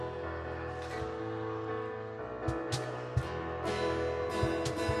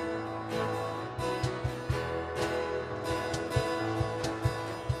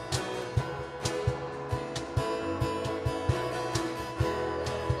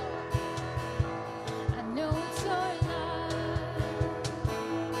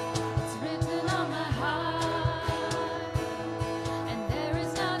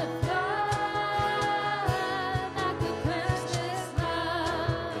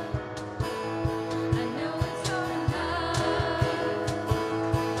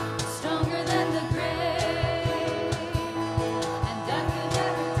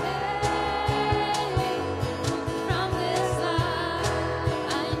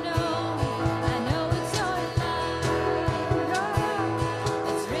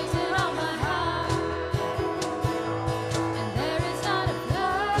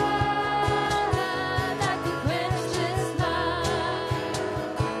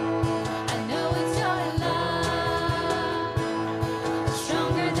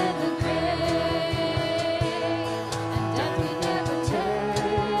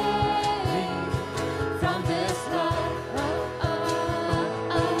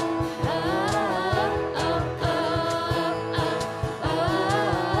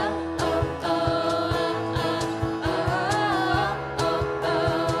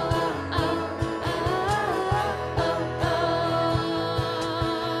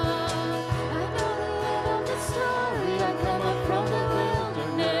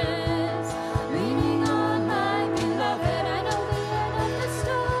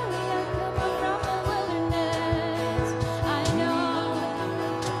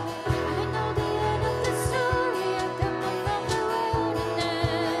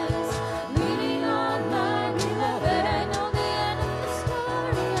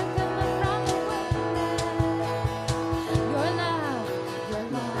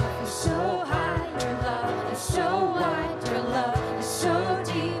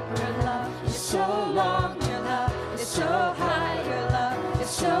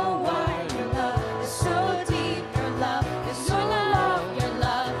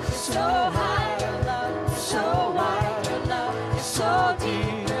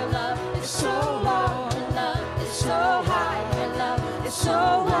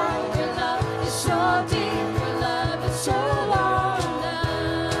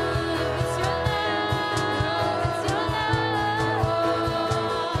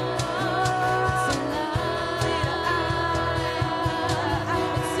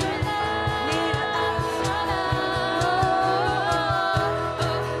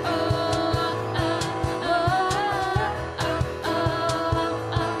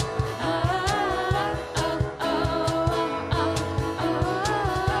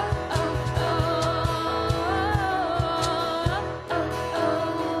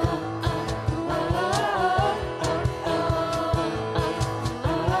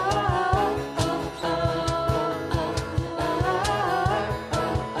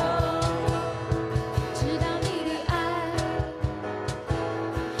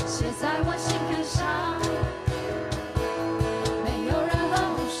写在我心坎上，没有任何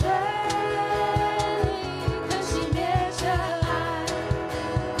洪水可熄灭这爱。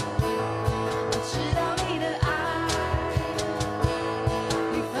我知道你的爱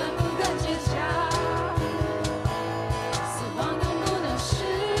比坟墓更坚强，死亡永不能使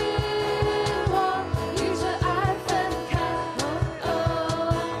我与这爱分开。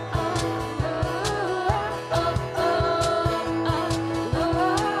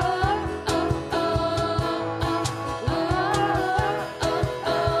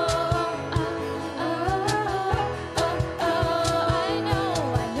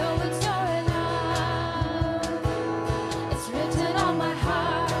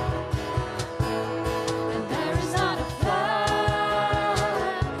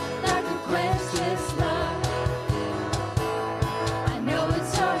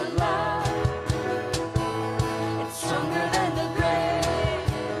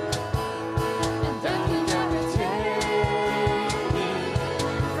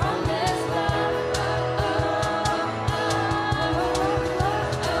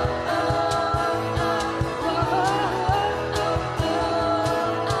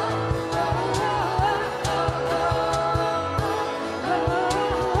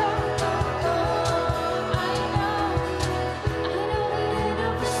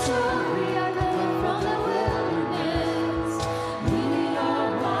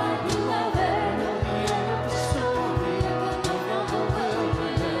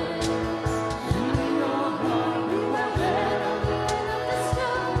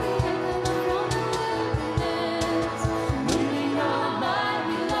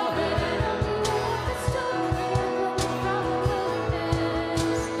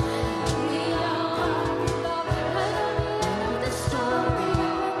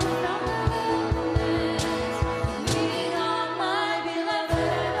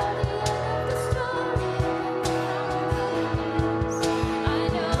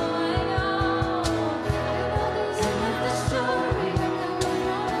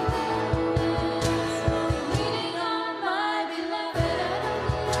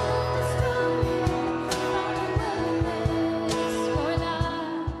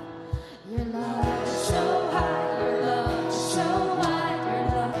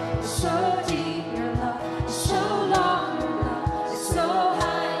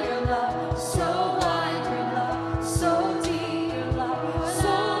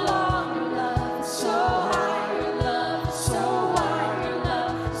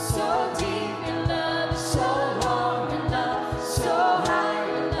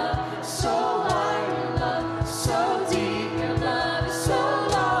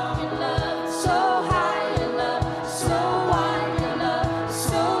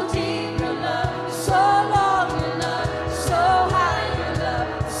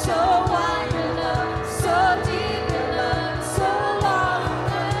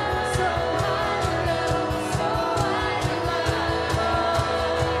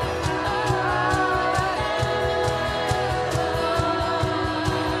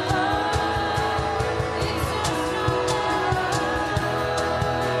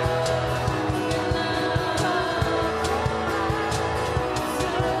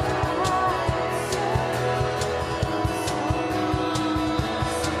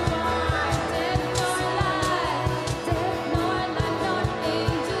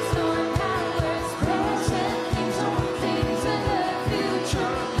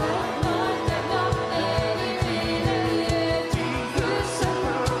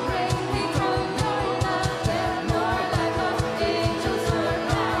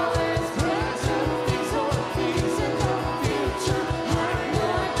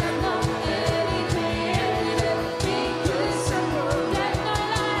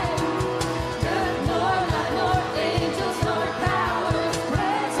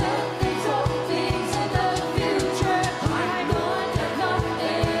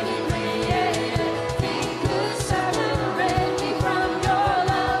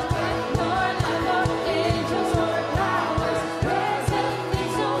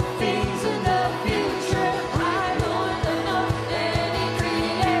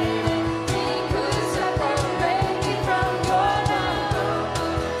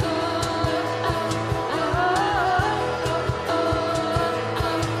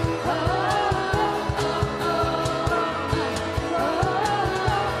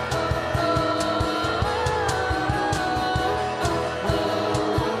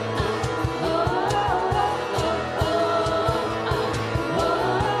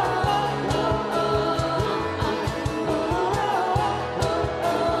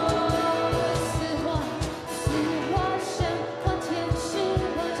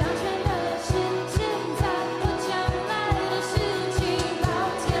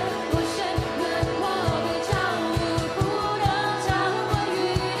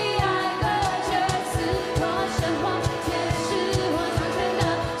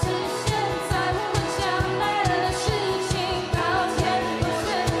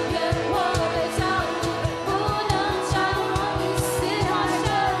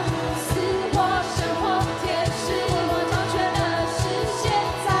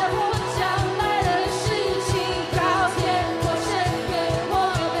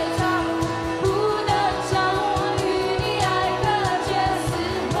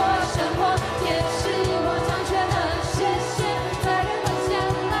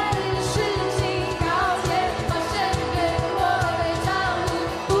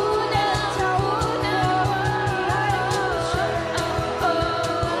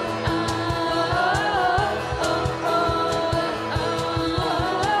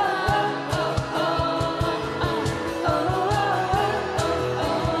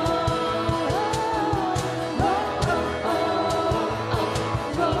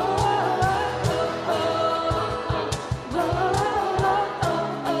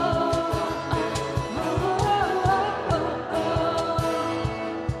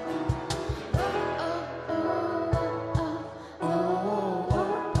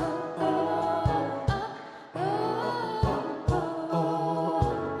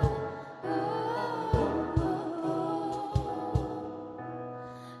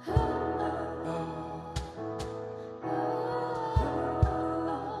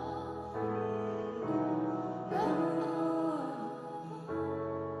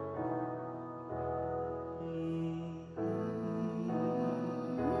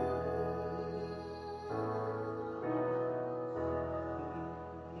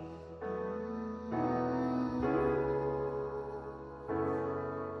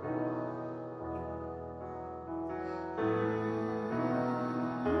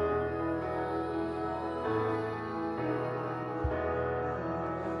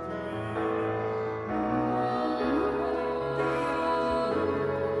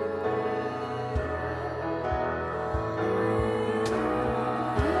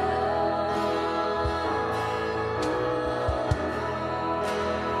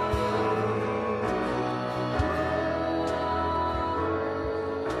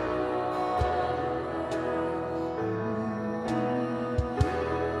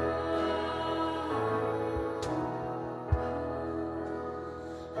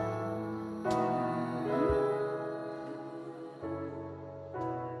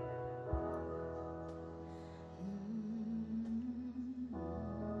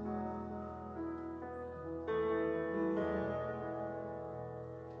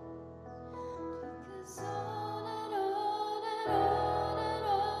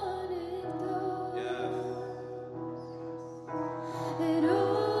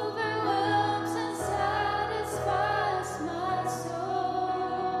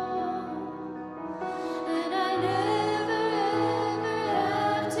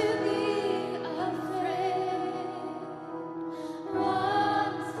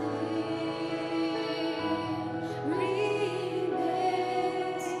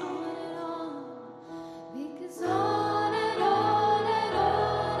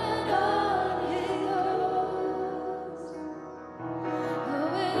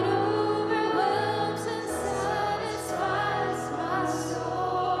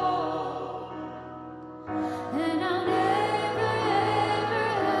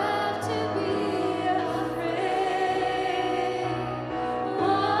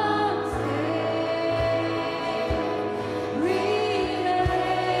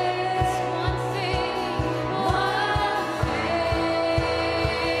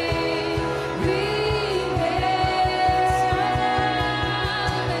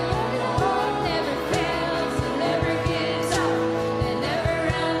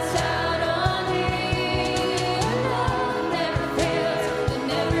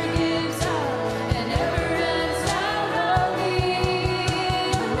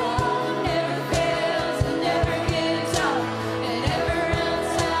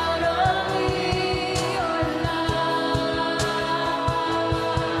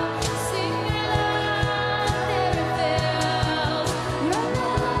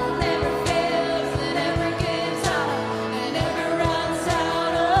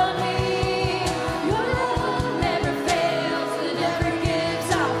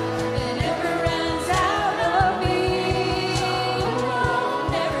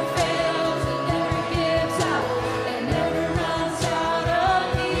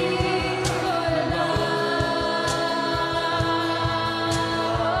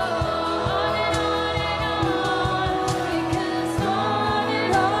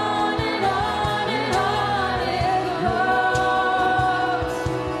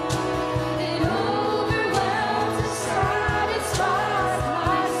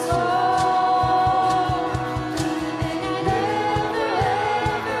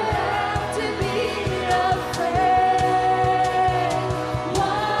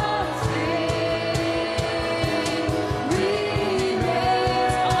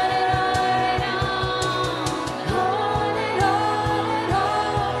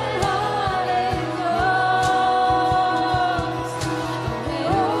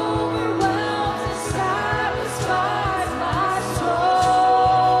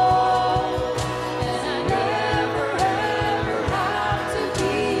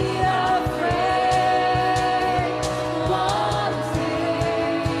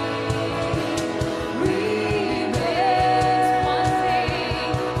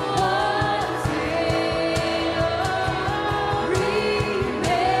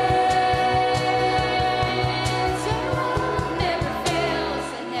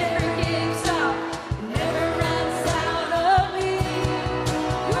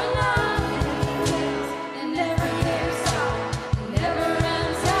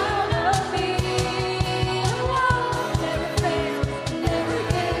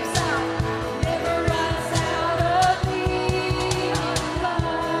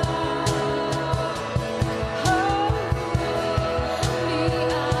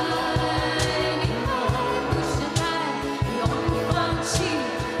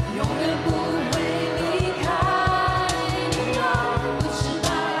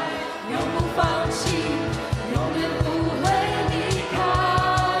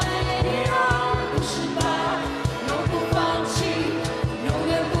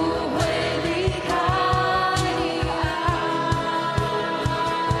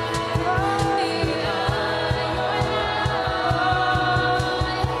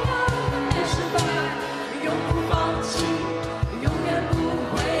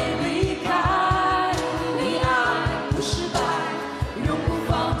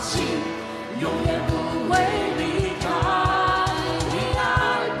弃，永远不会离开。你爱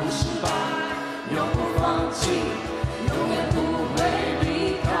不失败，永不放弃，永远不会离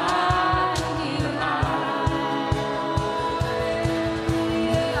开。你的爱，你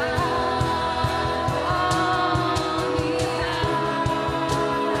的爱，你的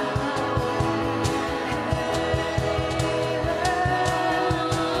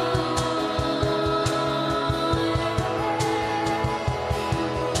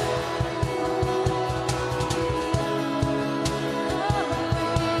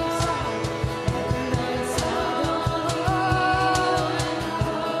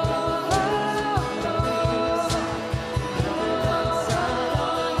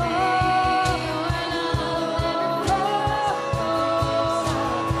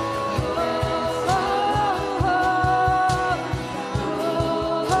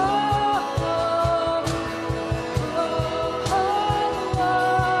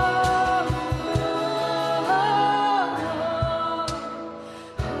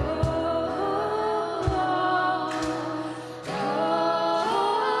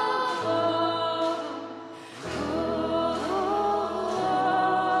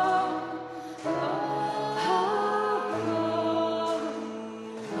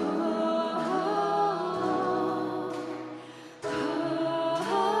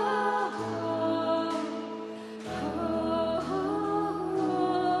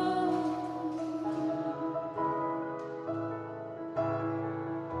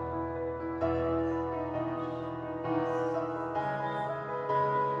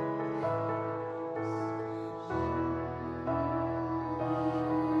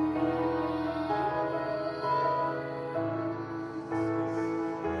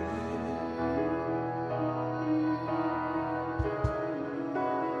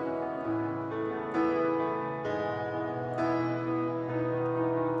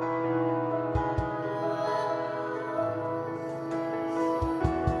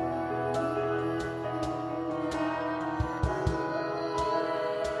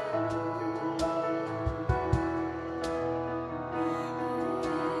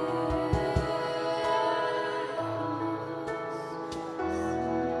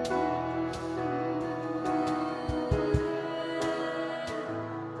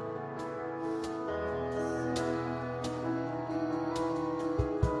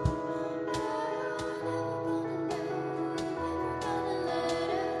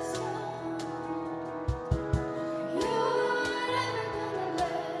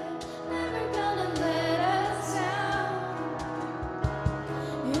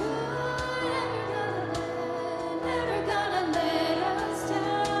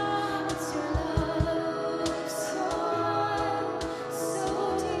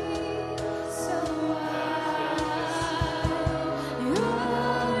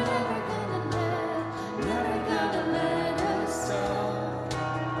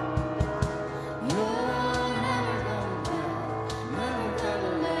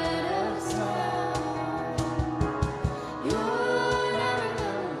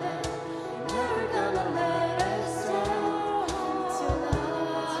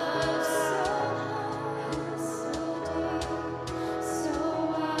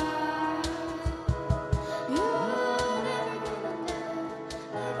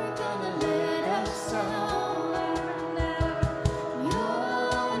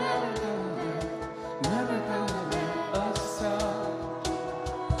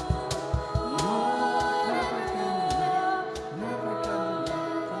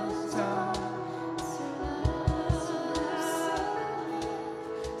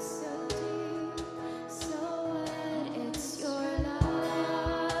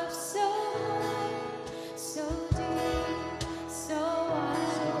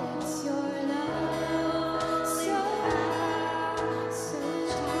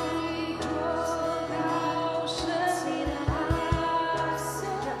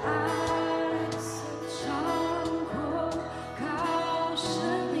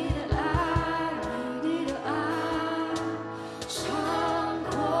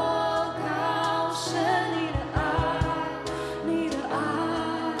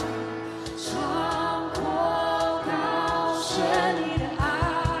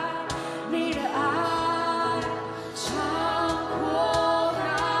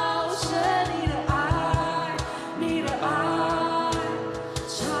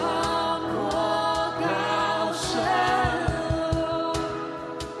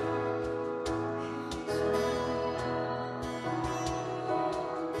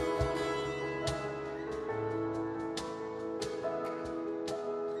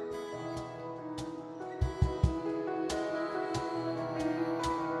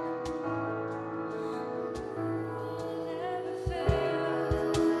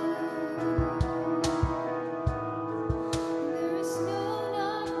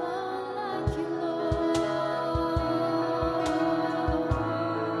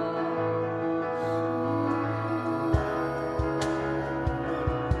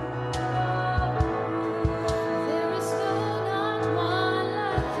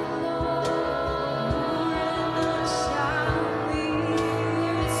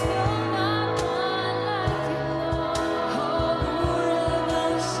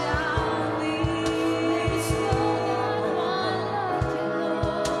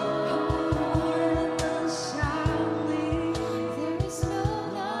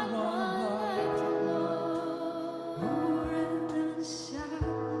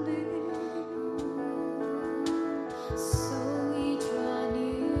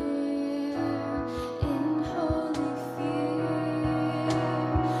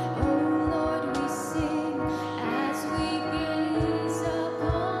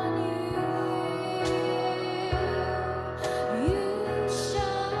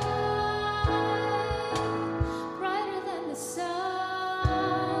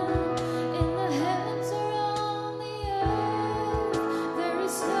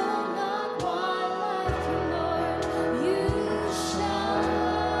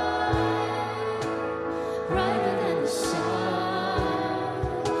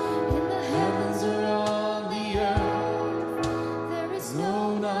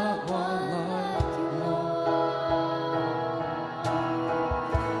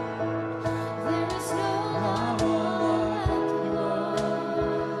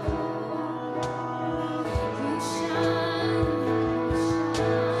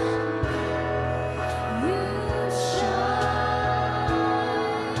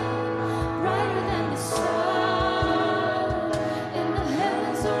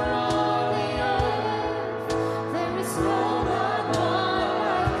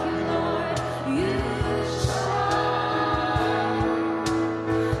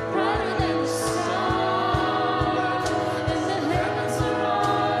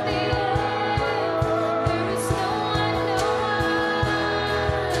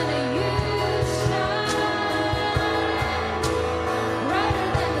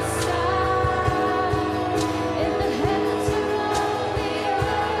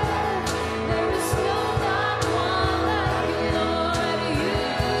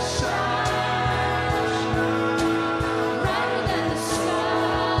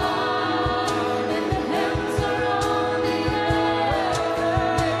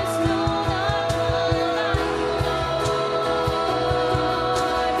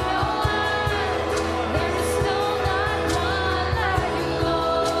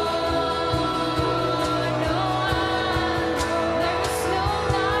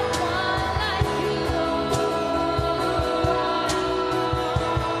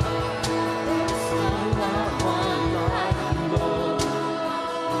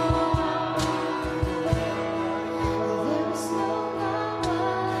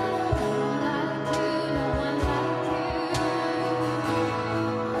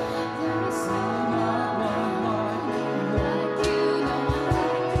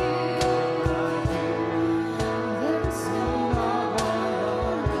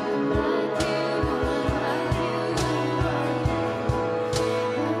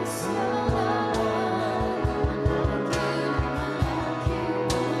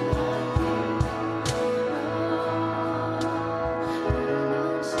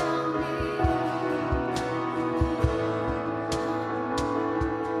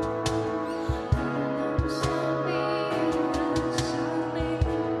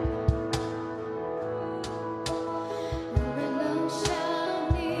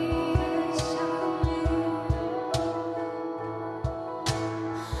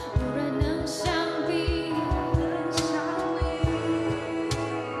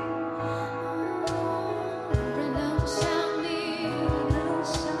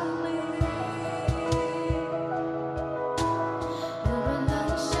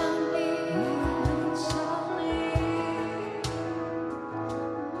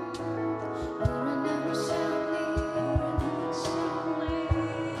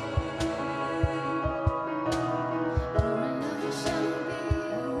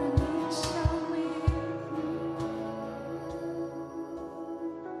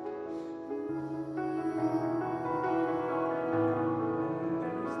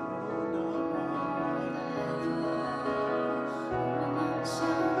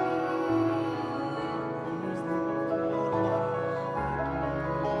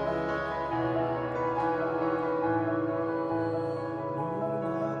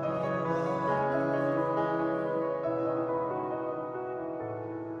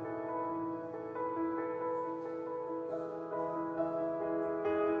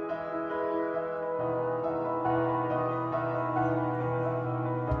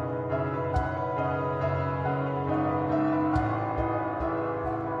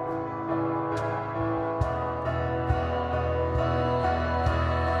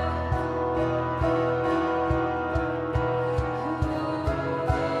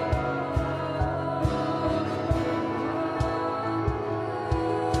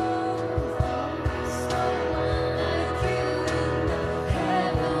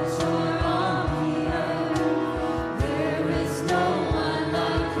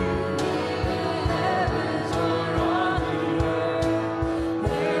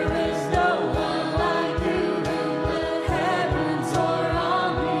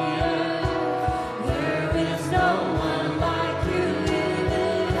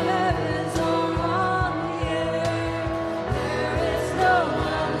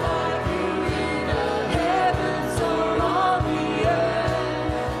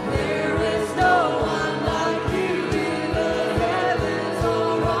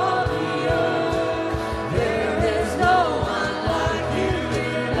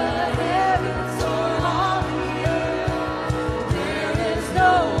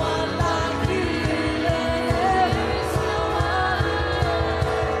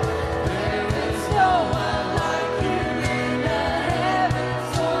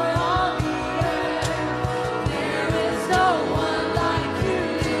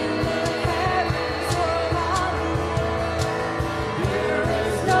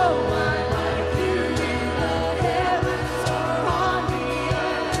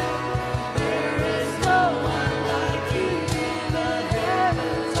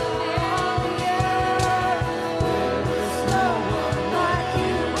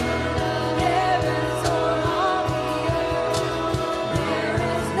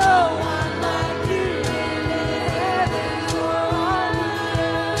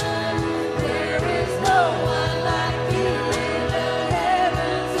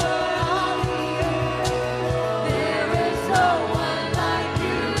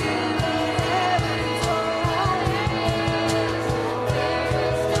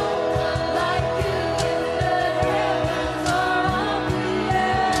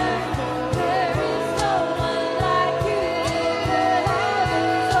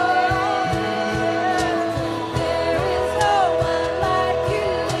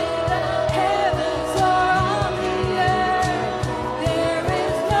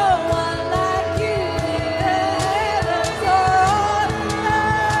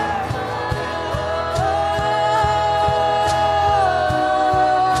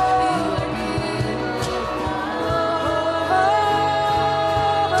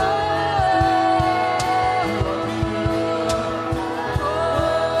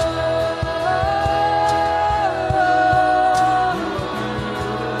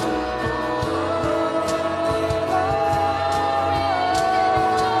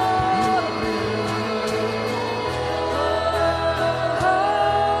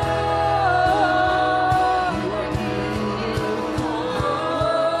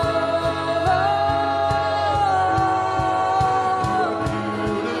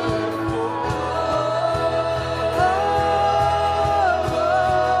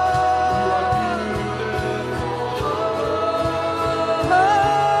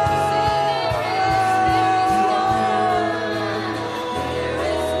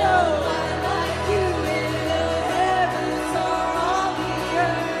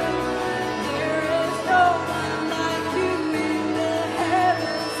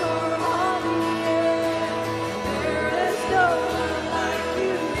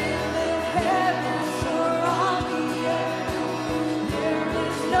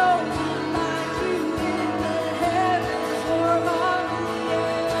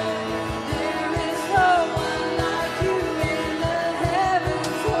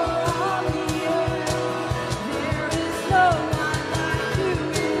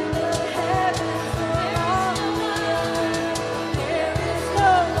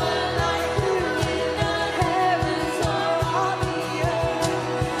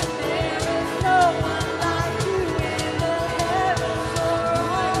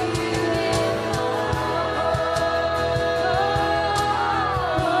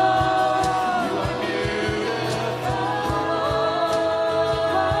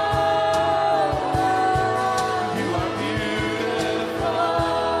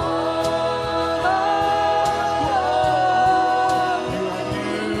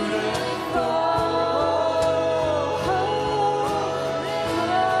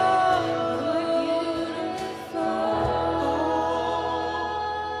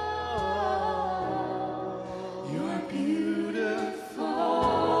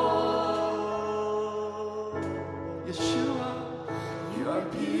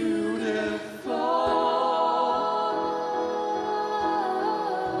我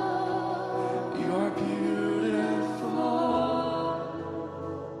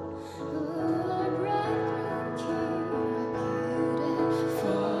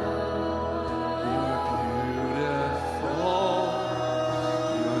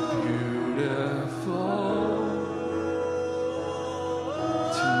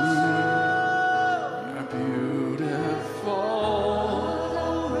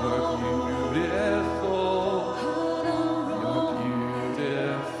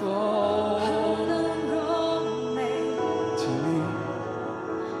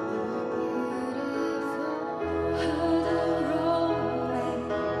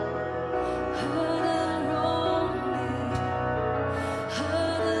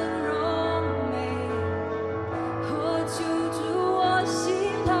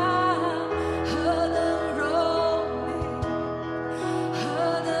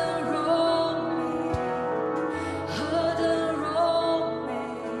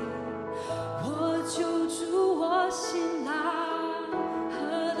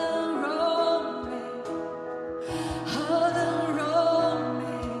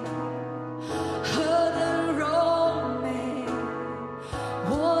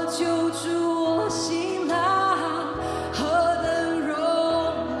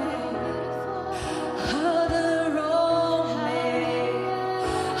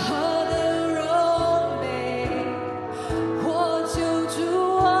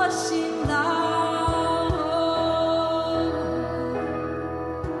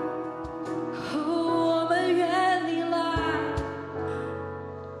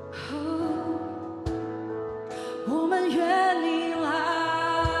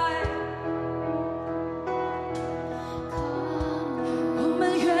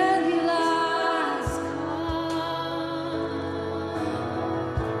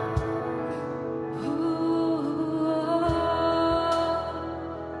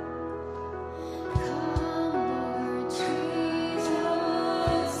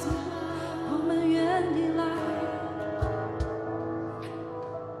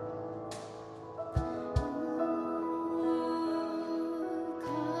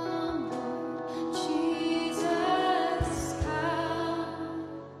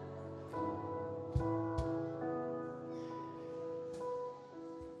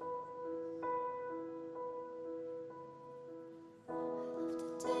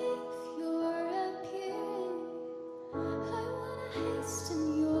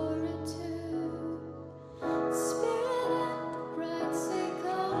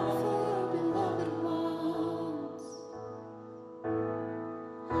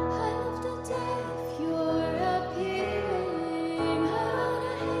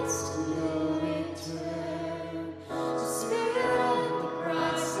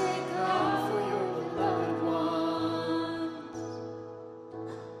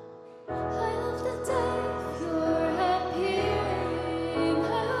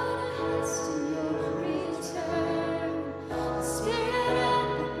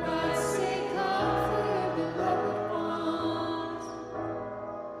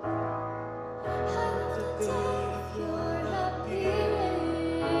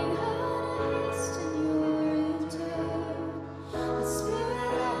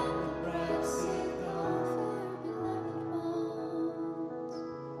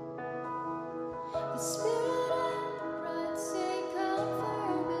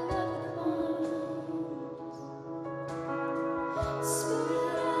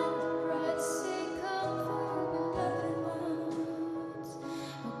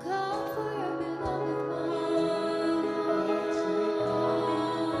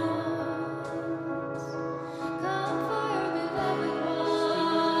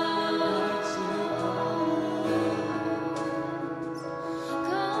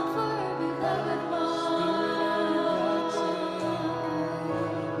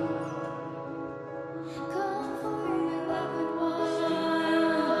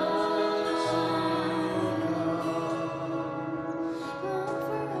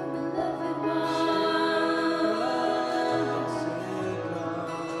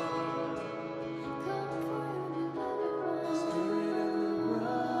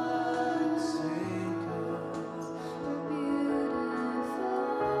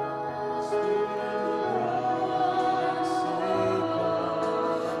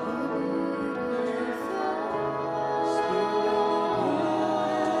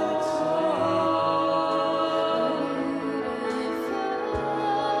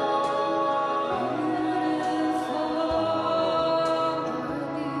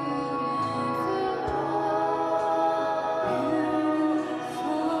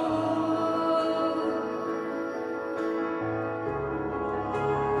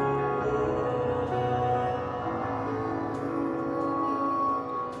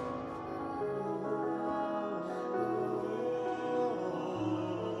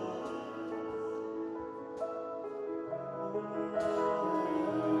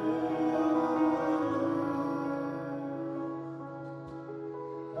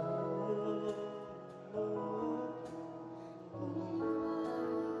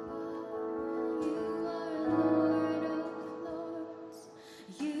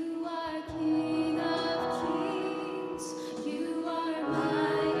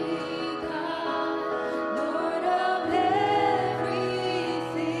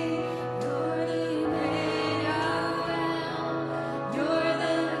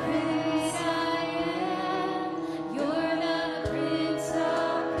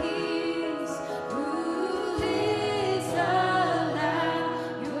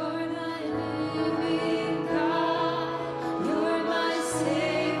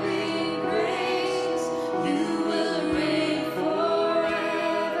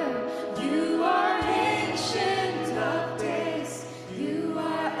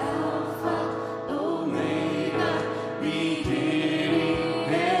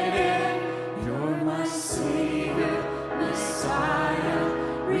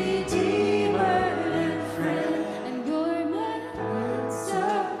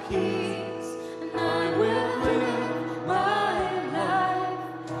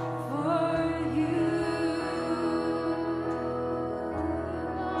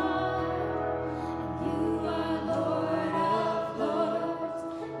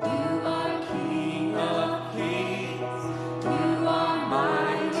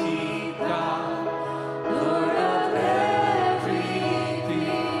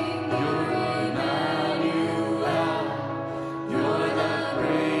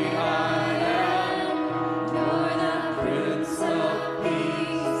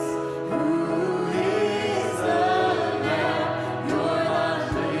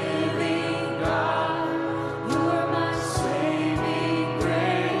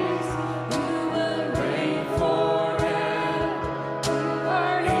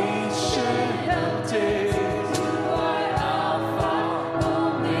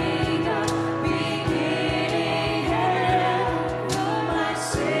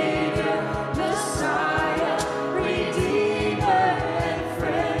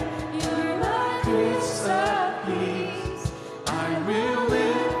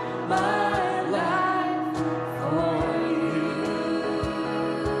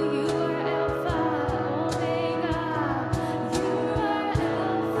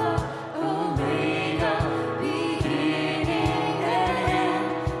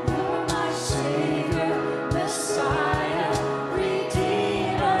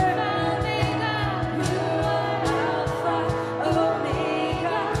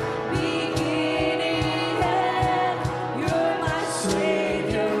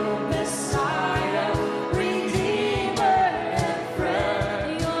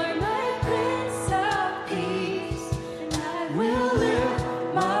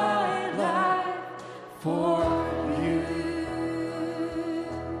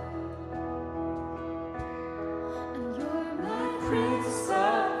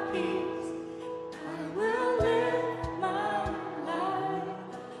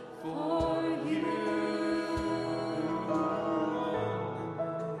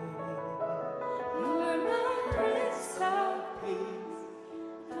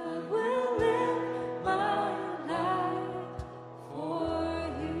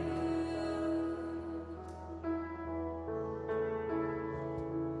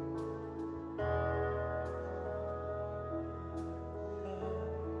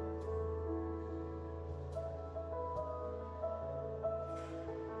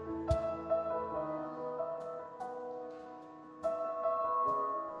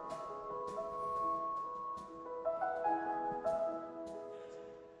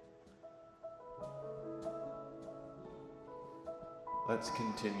Let's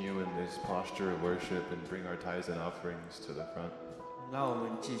continue in this posture of worship and bring our tithes and offerings to the front. 让我们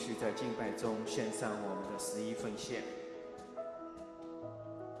继续在敬拜中献上我们的11奉献。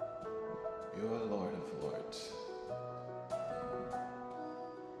You are Lord of Lords.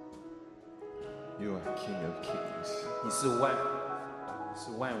 You are King of Kings. 你是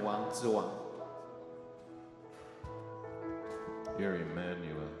万王之王， You're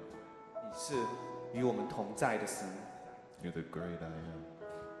Emmanuel. 你是与我们同在的神， You're the great I am.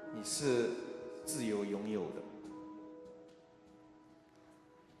 你是自由拥有的。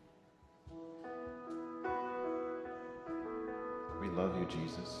 We love you,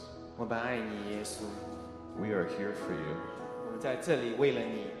 Jesus. 我们爱你，耶稣。 We are here for you. 我们在这里为了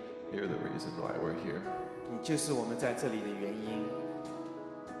你， You're the reason why we're here. 你就是我们在这里的原因。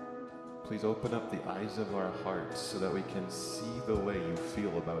 Please open up the eyes of our hearts so that we can see the way you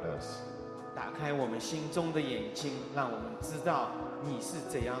feel about us. 打开我们心中的眼睛，让我们知道你是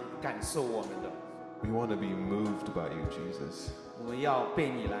怎样感受我们的。 We want to be moved by you, Jesus. 我们要被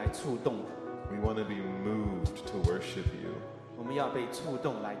你来触动， We want to be moved to worship you. 我们要被触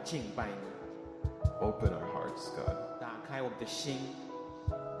动来敬拜你。 Open our hearts, God. 打开我们的心，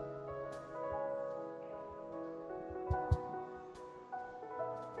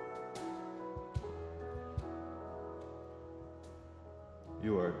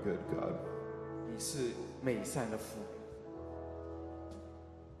 You are a good God. 你是美善的父。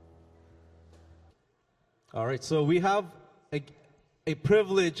 All right, so we have a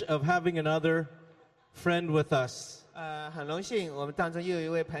privilege of having another friend with us. 很荣幸，我们当中又有一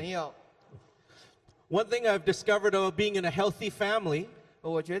位朋友。 One thing I've discovered about being in a healthy family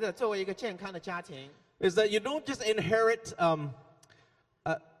我觉得作为一个健康的家庭， is that you don't just inherit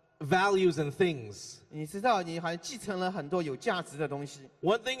values and things. 你知道，你好像继承了很多有价值的东西。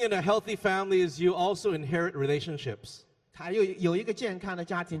 One thing in a healthy family is you also inherit relationships. 还有一个健康的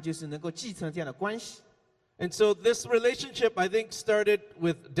家庭，就是能够继承这样的关系。 And so this relationship, I think, started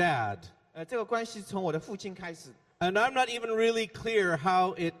with Dad. 这个关系从我的父亲开始。 And I'm not even really clear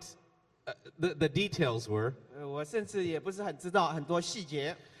how the details were. 我甚至也不是很知道很多细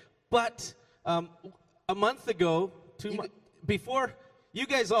节。 But a month ago, before you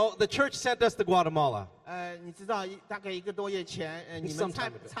guys the church sent us to Guatemala. 你知道，大概1个多月前，你们 Some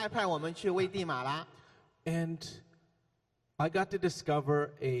time ago. 差派我们去危地马拉， And I got to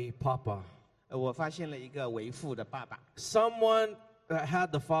discover a papa. 我发现了一个为父的爸爸， Someone that had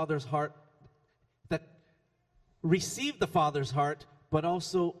the father's heart, that received the father's heart, but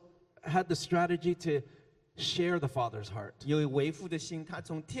also had the strategy to share the father's heart. 有为父的心，他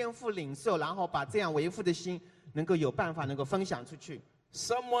从天父领受，然后把这样为父的心能够有办法能够分享出去。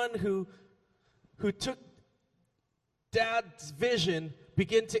 Someone who took Dad's vision,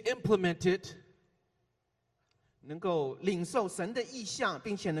 began to implement it, 能够领受神的意向，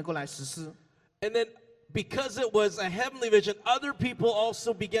并且能够来实施。 and then because it was a heavenly vision, other people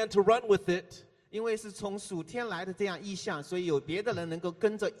also began to run with it. 因为是从属天来的这样意向，所以有别的人能够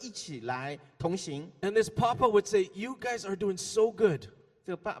跟着一起来同行。 And this papa would say, "You guys are doing so good.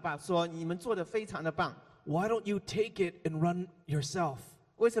 这个爸爸说：“你们做的非常的棒， Why don't you take it and run yourself?"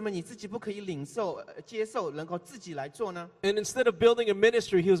 为什么你自己不可以领受、接受，能够自己来做呢？” And instead of building a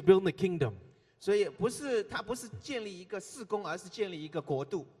ministry, he was building a kingdom. 所以他不是建立一个事工，而是建立一个国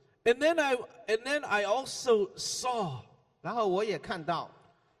度。 And then I also saw 然后我也看到，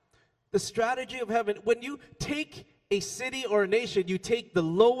 the strategy of heaven. When you take a city or a nation, you take the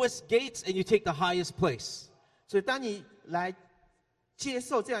lowest gates and you take the highest place. 所以当你来接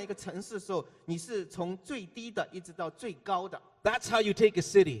受这样一个城市的时候，你是从最低的一直到最高的， That's how you take a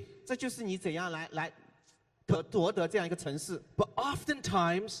city. 这就是你怎样来夺得这样一个城市。 But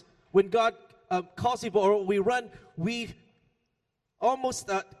oftentimes, when God calls people or we run, we almost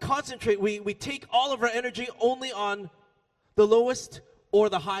concentrate. We take all of our energy only on the lowest or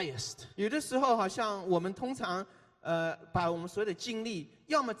the highest. 有的时候好像我们通常把我们所有的精力，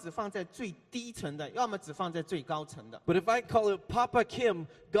要么只放在最低层的，要么只放在最高层的。 But if I call it Papa Kim,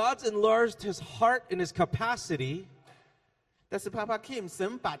 God's enlarged his heart and his capacity 但是 Papa Kim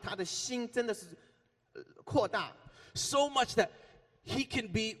神把他的心真的是扩大， so much that he can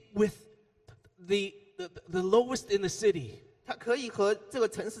be with the lowest in the city. 他可以和这个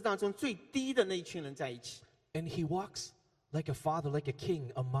城市当中最低的那一群人在一起， And he walks like a father, like a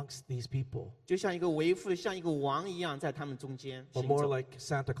king amongst these people. 就像一个为父，像一个王一样，在他们中间 Or 行 more 走， like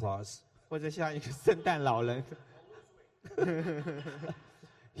Santa Claus. 或者像一个圣诞老人。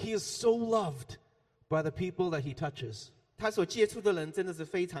 He is so loved by the people that he touches. 他所接触的人真的是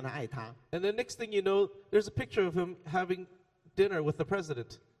非常的爱他。 And the next thing you know, there's a picture of him having dinner with the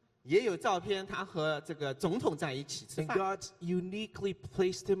president. 也有照片，他和这个总统在一起吃 And 饭。 God's uniquely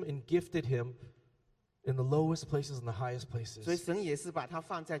placed him and gifted him in the lowest places and the highest 所以 places. 神也是把他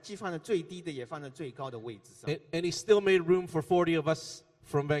放在既放在最低的，也放在最高的位置上。 And he still made room for 40 of us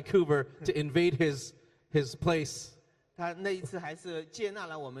from Vancouver to invade his place. 他那一次还是接纳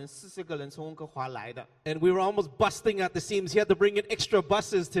了我们40个人从温哥华来的， And we were almost busting at the seams. He had to bring in extra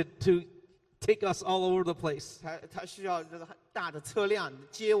buses to take us all over the place. 他需要这个很大的车辆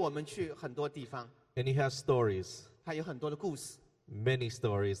接我们去很多地方， And he has stories, 他有很多的故事， many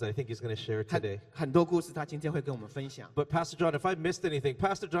stories that I think he's going to share 很 today. 很多故事，他今天会跟我们分享。 But Pastor John, if I missed anything,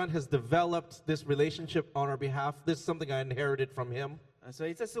 Pastor John has developed this relationship on our behalf. This is something I inherited from him. 所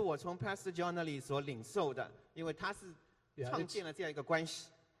以这是我从 Pastor John 那里所领受的，因为他是 Yeah, 创建了这样一个关系。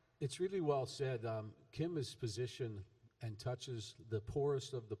 It's really well said. Kim is positioned and touches the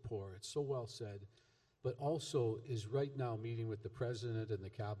poorest of the poor. It's so well said. But also is right now meeting with the president and the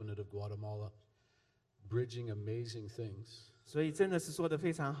cabinet of Guatemala, bridging amazing things. 所以真的是说的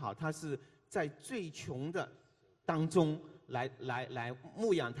非常好，他是在最穷的当中来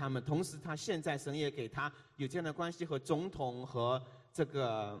牧养他们，同时他现在神也给他有这样的关系和总统和这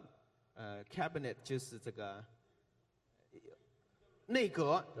个cabinet 就是这个内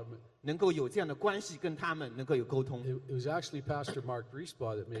阁 Government. 能够有这样的关系，跟他们能够有沟通。 It was actually Pastor Mark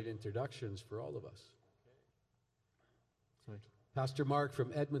Griesbaugh that made introductions for all of us. Sorry. Pastor Mark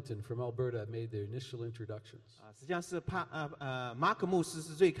from Edmonton, from Alberta, made the initial introductions. 实际上是马可牧师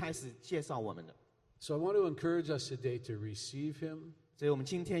是最开始介绍我们的， So I want to encourage us today to receive him. 所以我们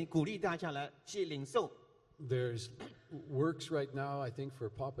今天鼓励大家来去领受。 There's works right now, I think, for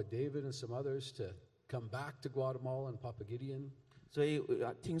Papa David and some others to come back to Guatemala and Papa Gideon. 所以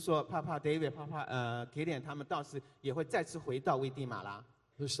听说David、给点他们倒是也会再次回到危地马拉，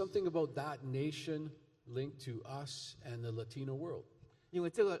 There's something about that nation linked to us and the Latino world. 因为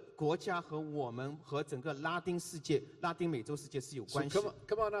这个国家和我们和整个拉丁世界、拉丁美洲世界是有 So 关系。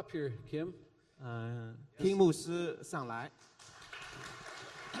 come on up here, Kim. 听牧师上来，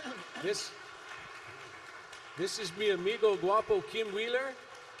 This is mi amigo guapo Kim Wheeler.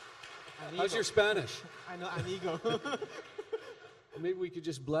 How's your Spanish? I know amigo， Maybe we could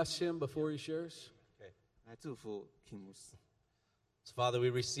just bless him before he shares. 来祝福 King 牧师。 So Father, we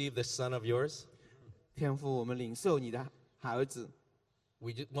receive this son of yours. 天父，我们领受你的儿子，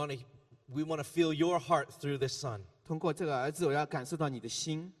 We want to feel your heart through this son. 通过这个儿子，我要感受到你的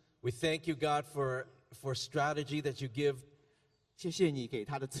心。 We thank you, God, for strategy that you give 谢谢你给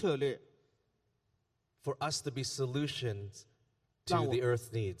他的策略， for us to be solutions Now- to the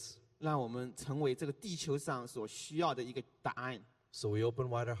earth needs. 让我们成为这个地球上所需要的一个答案。 So we open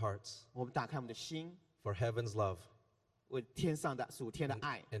wide our hearts 我们打开我们的心， for heaven's love 为天上的属天的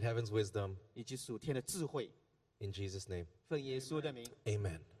爱， and heaven's wisdom 以及属天的智慧， in Jesus' name. 奉耶稣的名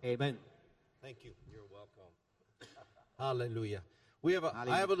Amen. ，Amen。 Thank you. You're welcome. Hallelujah.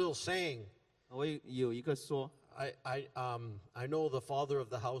 I have a little saying. 我有一个说， I know the father of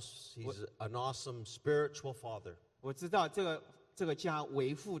the house. He's an awesome spiritual father. 我知道这个家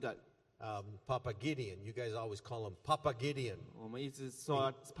为父的， Papa Gideon. You guys always call him Papa Gideon. 我们一直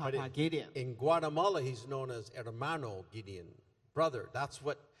说 But Papa Gideon。 in Guatemala, he's known as Hermano Gideon, brother. That's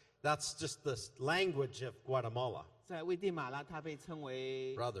just the language of Guatemala. 在危地马拉，他被称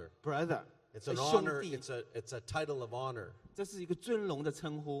为 Brother. brother， It's an 兄 honor. 弟， It's a title of honor. 这是一个尊荣的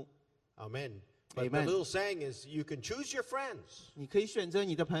称呼。 Amen. But Amen. the little saying is, you can choose your friends. 你可以选择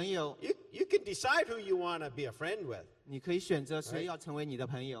你的朋友， You can decide who you want to be a friend with, 你可以选择谁要成为你的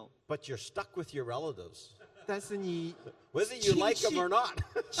朋友， but you're stuck with your relatives. 但是你 Whether you like them or not.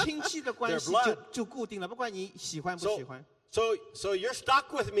 亲戚的关系 Their blood. 就固定了，不管你喜欢不喜欢。 So you're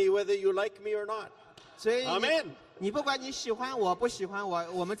stuck with me whether you like me or not. 所以 Amen. 你不管你喜欢我不喜欢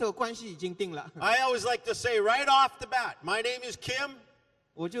我，我们这个关系已经定了。 I always like to say right off the bat, my name is Kim.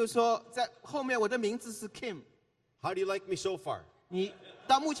 我就说在后面我的名字是 Kim， How do you like me so far? 你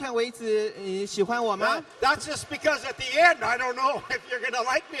到目前为止你喜欢我吗？ That's just because at the end I don't know if you're going to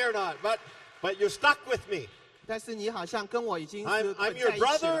like me or not, but you're stuck with me. 但是你好像跟我已经是 I'm 在 your 一起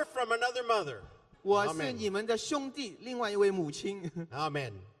brother 了。 from another mother. 我是 Amen. 你们的兄弟，另外一位母亲。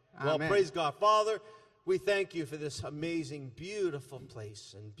 Amen. Well, Amen. praise God. Father, we thank you for this amazing, beautiful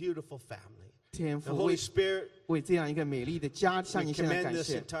place and beautiful family. 天 The 父 Holy 为 Spirit, 为这样一个美丽的家，向 we 你现在 commend 感 this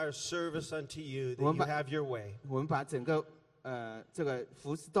谢。 entire service unto you, that 我们 you 把- have your way. 我们把整个这个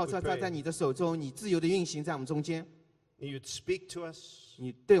服饰都 We 交 pray. 在你的手中，你自由的运行在我们中间， You'd speak to us,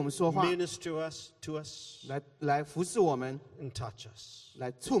 你对我们说话， minister to us, 来服侍我们， and touch us. 来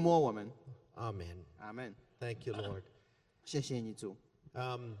触摸我们。 Amen. 阿门。 Thank you, Lord. 谢谢你主。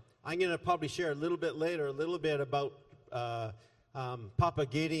 I'm going to probably share a little bit later, a little bit about Papa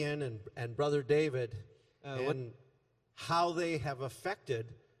Gideon and Brother David what- and how they have affected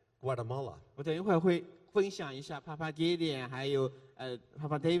Guatemala. 我等一会儿会分享一下 Papa Gideon 还有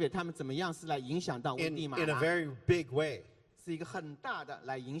Papa David 他们怎么样是来影响到危 In 地马 a 拉， very big way. 是一个很大的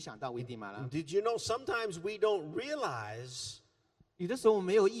来影响到危地马拉。 Did you know sometimes we don't realize 有的时候我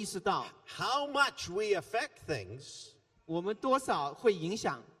没有意识到， how much we affect things? 我们多少会影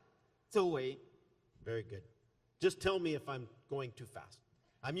响周围。 Very good. Just tell me if I'm going too fast.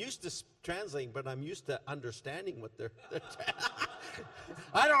 I'm used to translating, but I'm used to understanding what they're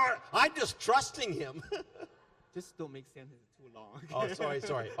I'm just trusting him. Just don't make sentences too long. Oh, sorry.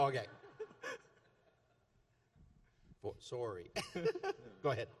 Okay. Sorry. Go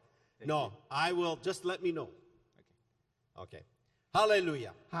ahead. No, I will. Just let me know. Okay.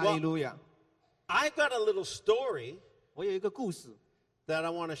 Hallelujah. 哈利 Well, 路亚！ I got a little story 我有一个故事， that I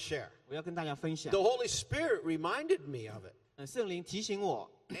want to share. 我要跟大家分享 The。Holy Spirit reminded me of it 圣灵提醒我，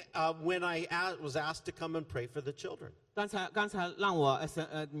 when I was asked to come and pray for the children. 刚才让我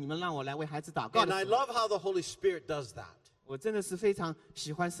你们让我来为孩子祷告 And I 的时候， love how the Holy Spirit does that. 我真的是非常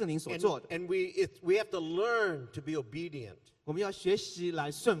喜欢圣灵所 And, 做的。 and we have to learn to be obedient 我们要学习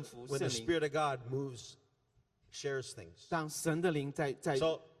来顺服 when 圣 the 灵， Spirit of God moves, shares things. 让神的灵在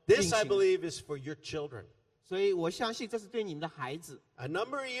So 运 this, I 行。 believe, is for your children. 所以我相信这是对你们的孩子。 A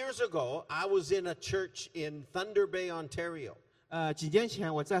number of years ago, I was in a church in Thunder Bay, Ontario. 几年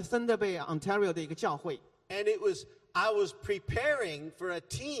前我在森德贝 Ontario 的一个教会， And I was preparing for a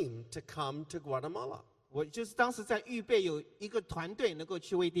team to come to Guatemala. 我就是当时在预备有一个团队能够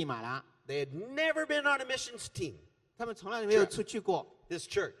去危地马拉， They had never been on a missions team, 他们从来没有出去过 this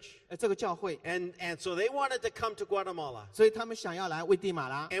church. 这个教会， And so they wanted to come to Guatemala. 所以他们想要来危地马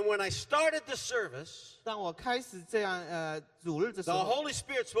拉。 And when I started the service, 当我开始这样主日的时 the 候， Holy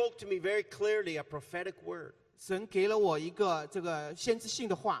Spirit spoke to me very clearly a prophetic word. 神给了我一个这个先知性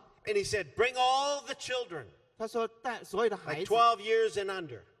的话， And he said, bring all the children, 他说带所有的孩 like 子， 12 years and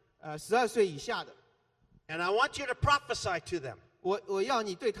under. 12岁以下的， And I want you to prophesy to them. 我要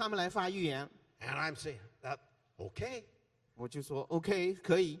你对他们来发预言。 And I'm saying, that okay. 我就说 OK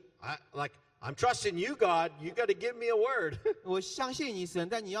可以， I'm trusting you, God. You got to give me a word. 我相信你神，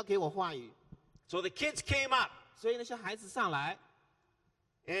但你要给我话语。 So the kids came up, 所以那些孩子上来，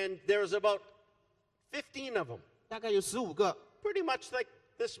 and there was about 15 of them, 大概有15个， pretty much like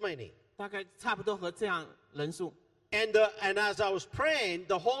this many. 大概差不多和这样人数。 And as I was praying,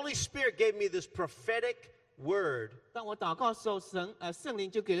 the Holy Spirit gave me this prophetic word 当我祷告的时候，圣灵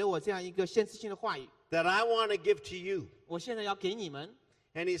就给了我这样一个先知性的话语， that I want to give to you. 我现在要给你们。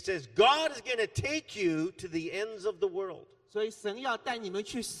 And he says, God is going to take you to the ends of the world 所以神要带你们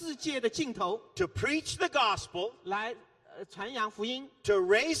去世界的尽头， to preach the gospel, 来传扬福音， to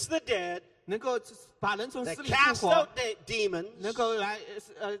raise the dead, 能够把人从 to 死里 cast 复活 out，demons, 能够来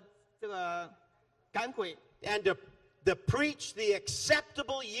这个赶鬼， and to preach the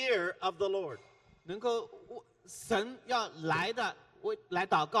acceptable year of the Lord. 能够神要来的，我来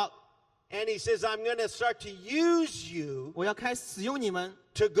祷告， And he says, I'm going to start to use you 我要开始使用你们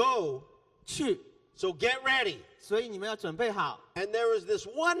to go. 去， So get ready. 所以你们要准备好。 And there was this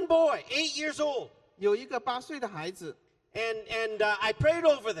one boy, 8 years old, 有一个8岁的孩子， and I prayed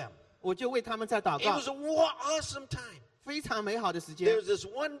over them. 我就为他们在祷 It 告 was，an awesome time. 非常美好的时 There 间 was。this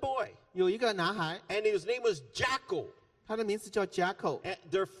one boy, 有一个男孩， and his name was Jacko. 他的名字叫 Jacko， And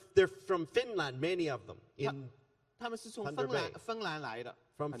they're from Finland, many of them,他们是从 Thunder Bay 芬兰来的，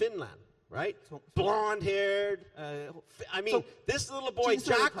 from Finland, right? From- Blonde haired. 呃， I mean, So- this little boy 金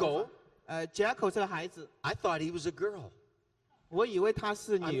色的头 Jacko, 发，Jacko 这个孩子， I thought he was a girl. 我以为她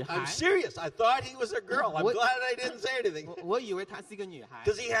是女 I'm 孩， serious. I thought he was a girl. I'm What- glad I didn't say anything. 我以为她是一个女孩，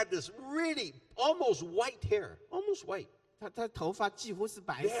 Because he had this really almost white hair, almost white. 她头发几乎是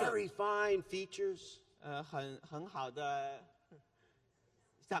白色， Very fine features. 很好的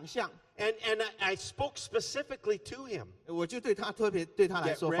长相， And I spoke specifically to him. 我就对他特别对他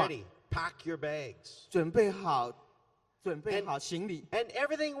来 Get 说话， ready. Pack your bags. 准备好行李。 And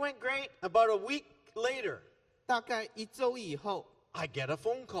everything went great. About a week later, 大概1周以后， I get a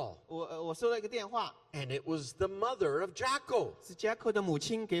phone call. 我收到一个电话， And it was the mother of Jacko. 是 Jacko 的母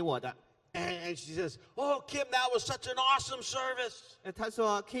亲给我的。 And she says, Oh, Kim, that was such an awesome service. 他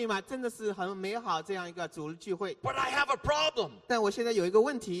说 Kim 啊，真的是很美好这样一个主日聚会， But I have a problem. 但我现在有一个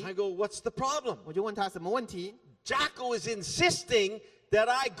问题 I，go, What's the problem? 我就问他什么问题。 Jacko is insisting that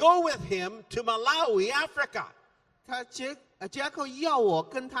I go with him to Malawi, Africa. 他Jacko 要我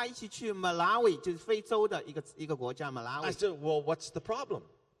跟他一起去 Malawi，就是非洲的一个国家 I Malawi， said, Well, what's the problem?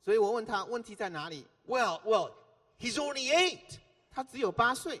 所以我问他问题在哪里？ Well, he's only 8. 他只有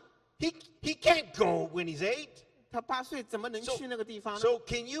8岁， He can't go when he's 8. 他8岁怎么能 So- 去那个地方呢？ So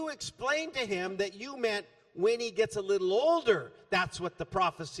can you explain to him that you meant when he gets a little older, that's what the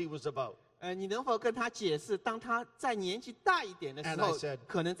prophecy was about? 你能否跟他解释，当他在年纪大一点的时 And 候 I said-，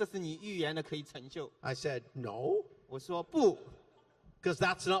可能这是你预言的可以成就？ I said, no, 我说不， because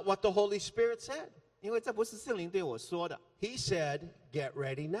that's not what the Holy Spirit said. 因为这不是圣灵对我说的。 He said, get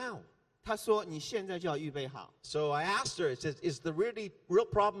ready now. 他说你现在就要预备好。 So I asked her, I said, is the real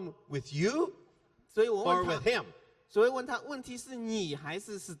problem with you 所以我 or 问 with 他， him? 所以问他，问题是你还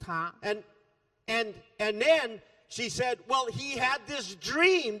是他？ And then she said, well, he had this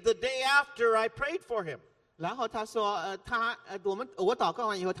dream the day after I prayed for him. 然后他说，我祷告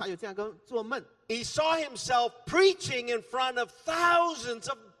完以后，他有这样跟做梦， He saw himself preaching in front of thousands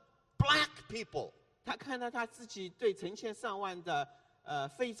of black people. 他看到他自己对成千上万的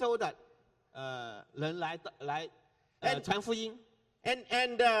非洲的人来 And- 传福音。 And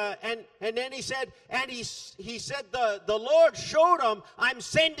then he said, he said the Lord showed him, I'm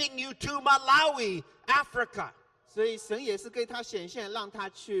sending you to Malawi, Africa. 所以神也是给他显现，让他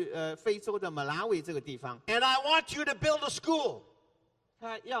去非洲的马拉维这个地方， And I want you to build a school.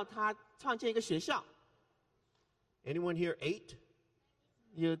 他要他创建一个学校。 Anyone here 8?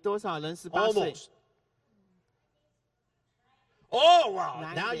 有多少人18岁？ Almost. Oh wow!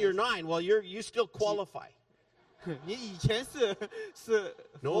 9 Now years. you're 9. Well, you still qualify. 你以前是符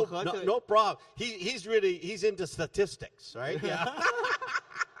No, 合 no, 这 no problem. He's into statistics, right? Yeah.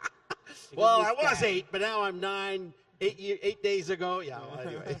 Well, I was 8, but now I'm 9. 8 days ago. Yeah. Well,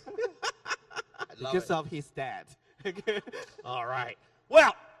 anyway. I love because it. of his dad 。All right.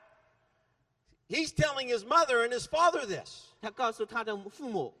 Well, he's telling his mother and his father this. 他告诉他的父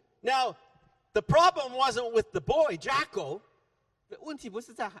母， Now, the problem wasn't with the boy, Jacko. 问题不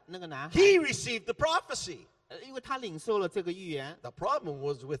是在那个男孩， He received the prophecy. 因为他领受了这个预言， The problem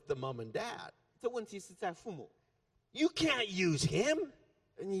was with the mom and dad. 这问题是在父母， You can't use him.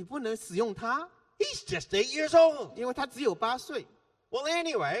 你不能使用他， He's just 8 years old. 因为他只有8岁。 Well,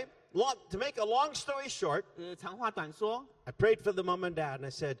 anyway, to make a long story short, 长话短说， I prayed for the mom and dad, and I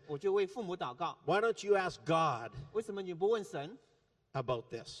said, 我就为父母祷告， why don't you ask God 为什么你不问神？ about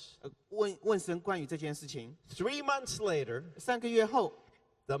this? 问神关于这件事情。 3 months later, 3个月后，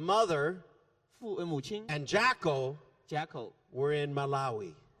 the mother 母亲 and Jacko 贾口 were in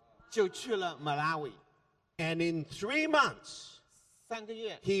Malawi. 就去了马拉维。 And in 3 months, 3个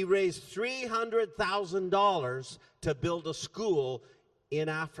月， he raised $300,000 to build a school in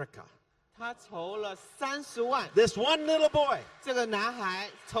Africa. 他筹了30万。 This one little boy. 这个男孩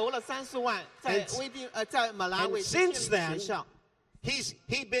筹了30万，在 And- 在马拉 And 维 since 建 then, 学校，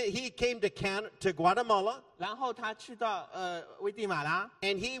 he came to Guatemala, 然后他去到危地马拉，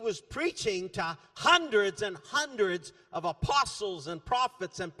 and he was preaching to hundreds and hundreds of apostles and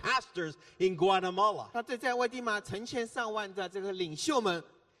prophets and pastors in Guatemala. 他对在危地马成千上万的这个领袖们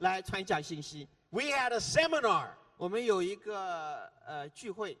来传讲信息。 We had a seminar 我们有一个聚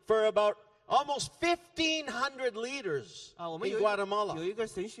会 for about almost 1,500 leaders 啊，我们 in 有 Guatemala. 一个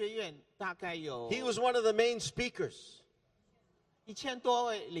神学院，大概有 He was one of the main speakers. 1000多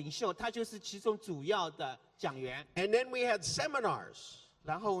位领袖，他就是其中主要的讲员。 And then we had seminars,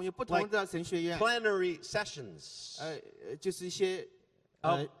 然后我们有不同的神学院， plenary sessions 就是一些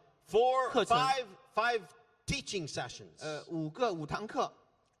of 课程。 five teaching sessions 5堂课，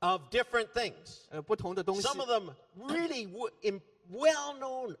 of different things. 不同的东西。 Some of them really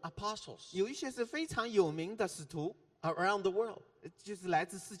well-known apostles 有一些是非常有名的使徒， around the world. 就是来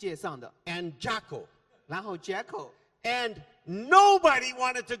自世界上的。 And Jacko. 然后 Jacko， And nobody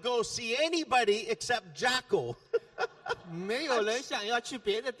wanted to go see anybody except Jacko. 没有人想要去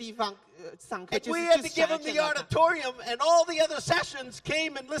别的地方上课， And 就 we 是 had 就 to 是 give 想要 him 见 the 到他。 auditorium, and all the other sessions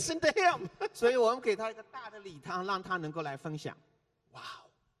came and listened to him. 所以我们给他一个大的礼堂，让他能够来分享。 Wow.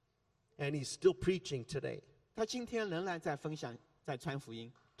 And he's still preaching today. 他今天仍然在分享，在传福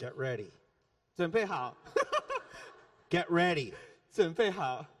音。 Get ready. 准备好， Get ready. 准备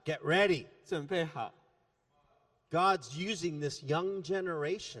好， Get ready. 准备好。 God's using this young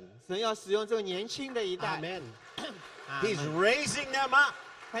generation. 神要使用这个年轻的一代， Amen. 阿 He's 门 raising them up.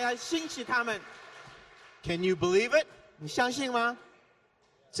 他要兴起他们， Can you believe it? 你相信吗？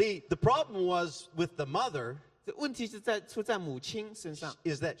 See, the problem was with the mother 这问题是出在母亲身上，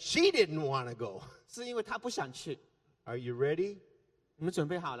 is that she didn't want to go. 是因为她不想去。 Are you ready 你们准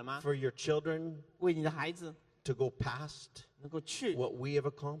备好了吗？ for your children 为你的孩子 to go past 能够去， what we have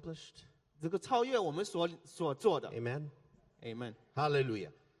accomplished? 能够超越我们所做的。 Amen. Amen。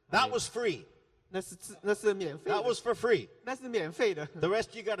 Hallelujah. That was free. 那是免费 That 的， was for free. 那是免费的， The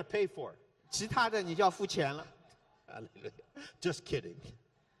rest you got to pay for. 其他的你就要付钱了。 Hallelujah. Just kidding.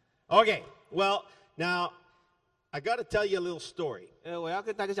 Okay. Well, now I got to tell you a little story. 我要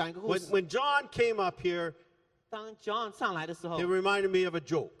跟大家讲一个故 When, 事。 when John came up here, 当 John 上来的时候 it，reminded me of a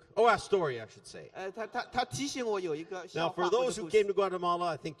joke. Oh, a story, I should say. 他提醒我有一个笑 Now, 话 for 或者 those 故 who 事 came to Guatemala,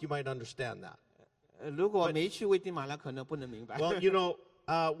 I think you might understand that. 如果没去危地马拉，可能不能明白。 Well, you know,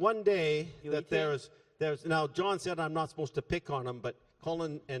 one day 有一 that 天 there's now John said I'm not supposed to pick on him, but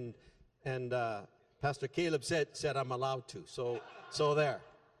Colin and Pastor Caleb said I'm allowed to. So there.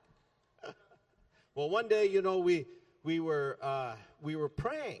 Well, one day, you know, we were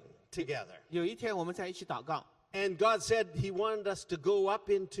praying together, 有一天我们在一起祷告， and God said He wanted us to go up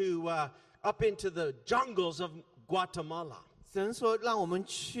into the jungles of Guatemala, 神说让我们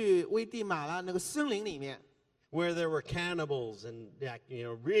去危地马拉那个森林里面， where there were cannibals and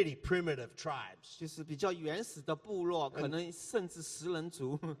really primitive tribes. 就是比较原始的部落，可能甚至食人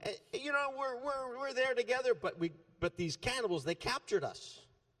族。 And, you know, we're there together, but these cannibals, they captured us.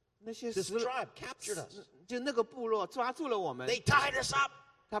 那些 This 食人 tribe captured us. 就那个部落抓住了我们， They tied us up,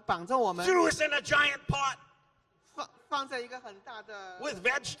 他绑着我们， threw us in a giant pot 放在一个很大的 with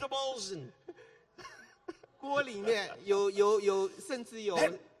vegetables and 锅里面，甚至有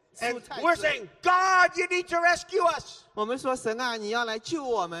and, 蔬 and 菜 we're 水。 saying, God, you need to rescue us. 我们说神啊，你要来救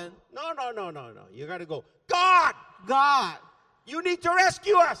我们 No. You got to go, God, ，God， you need to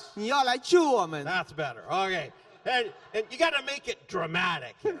rescue us. 你要来救我们， That's better. Okay. And you got to make it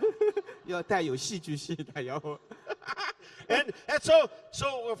dramatic. 要带有戏剧性的，要 and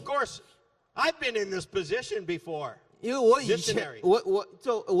so of course, I've been in this position before. 因为我以前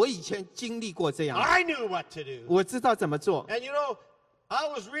Missionary 我以前经历过这样， I knew what to do. 我知道怎么做。 And you know, I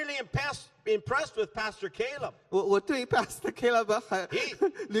was really impressed with Pastor Caleb. 我对 Pastor Caleb 很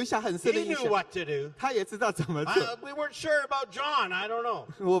He- 留下很深的 He 印 knew 象， what to do. 他也知道怎么做。 We weren't sure about John. I don't know.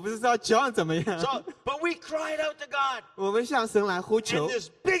 我不知道 John 怎么样， So, but we cried out to God, 我们向神来呼 and 求， this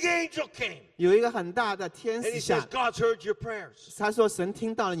big angel came, 有一个很大的天 and 使 he 下 says, "God's heard your prayers. 他说神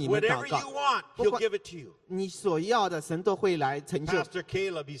听到了你们 Whatever 祷 you 告， want, He'll 不管 give it to you." 你所要的神都会来成就。 Pastor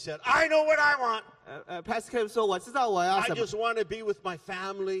Caleb, he said, "I know what I want. Pastor Caleb 说我知道我要 I 什么， just want to be with my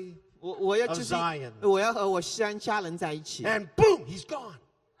family." 我要 of 就是 Zion 我要和我西安家人在一起。 And boom, he's gone.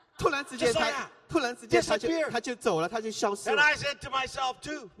 突然之间 Just like that. 突然之间 Disappear. 他就走了，他就消失 And 了。 I said to myself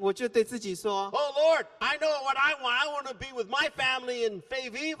too, 我就对自己说， "Oh Lord, I know what I want. I want to be with my family in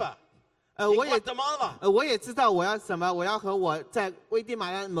Faviva, in 我也 Guatemala." 我也知道我要什么，我要和我在危地马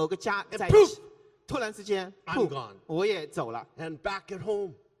拉某个家 And 在一 poof, 起。突然之间， I'm 噗 gone. 我也走了， And back at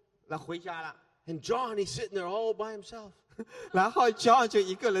home, 那回家了。 and John, he's sitting there all by himself. 然后 John 就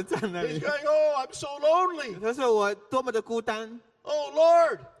一个人在那 He's 里， going, "Oh, I'm so lonely. 他说我多么的孤单， Oh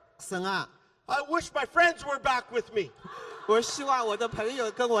Lord, 神啊， I wish my friends were back with me." 我希望我的朋友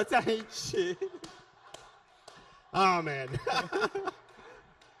跟我在一起。 Amen.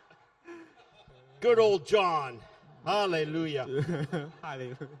 Good old John. Hallelujah. 哈利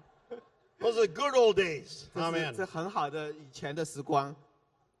路亚 Those are good old days. 这是 Amen. 这很好的以前的时光。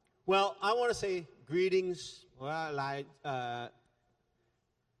 Well, I want to say greetings, 我要来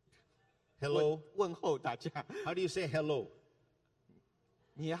hello. 问候大家， How do you say hello?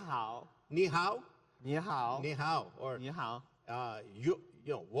 你好， Ni hao? 你好， Ni hao. Or 你好， you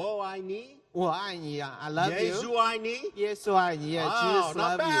know, wo I ni? 我爱你呀，I love Jesu you， I ni? 耶稣爱你 Wow, ，Jesus not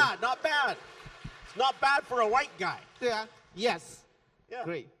love you。 bad, not bad. It's not bad for a white guy. 对啊，Yes， Yeah,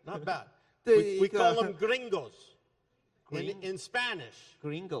 Great. not bad. 对 We 一 call 个 them gringos Green- in Spanish.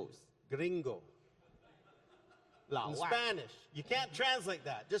 Gringos Gringo. 老 In 外 Spanish. You can't translate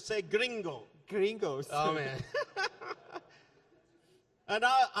that. Just say gringo. ，Gringos。 Oh, man. And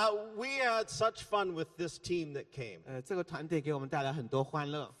we had such fun with this team that came 这个团队给我们带来很多欢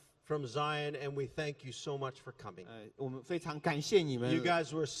乐， from Zion, and we thank you so much for coming. 我们非常感谢你 You 们，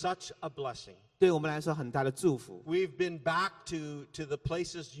 guys were such a blessing. 对我们来说很大的祝福。 We've been back to the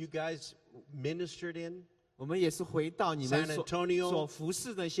places you guys ministered in, 我们也是回到你们 San 所 Antonio 所服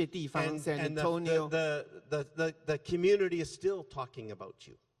侍的一些地方 and, ，San and Antonio， the community is still talking about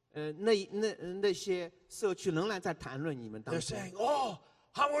you. 那些社区仍然在谈论你们当 They're 中。 saying, "Oh,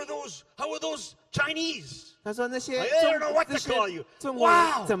 how are those Chinese? 他说那些 I don't know what to 这些 call you. 中国人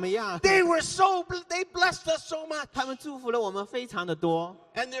Wow, 怎么样？ they blessed us so much. 他们祝福了我们非常的多。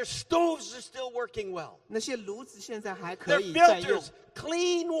 And their stoves are still working well. 那些炉子现在还可 Their 以再用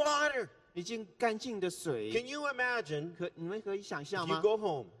filters,，clean water. 已经干净的 Can 水。 you imagine 你们可以想 if 象 you 吗？ go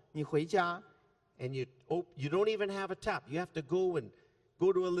home 你回家， and you don't even have a tap. You have to go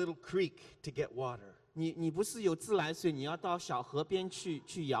to a little creek to get water. 你不是有自来水，你要到小河边去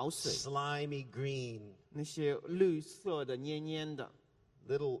舀水， Slimy green, 那些绿色的、黏黏的，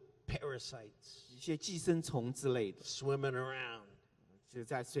 little parasites 一些寄生虫之类的， swimming around. 就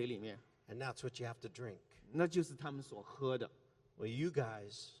在水里面。 And that's what you have to drink. 那就是他们所喝的。 Well, you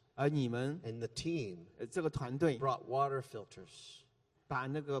guys 而你们 and the team 这个团队 brought water filters 把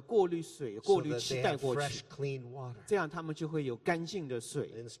那个过滤水、 so 过滤 that 器 they 带 have 过 fresh, 去， clean water. 这样他们就会有干净的水，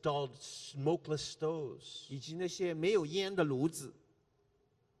 They installed smokeless stoves 以及那些没有烟的炉子，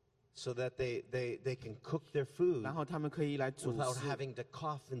 so that they can cook their food 然后他们可以来煮 without 食， having to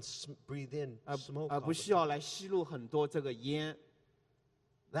cough and breathe in 而 smoke. all 不 the 需要 time. 来吸入很多这个烟。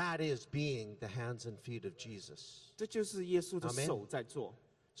 That is being the hands and feet of Jesus. 这就是耶稣的 Amen 手在做，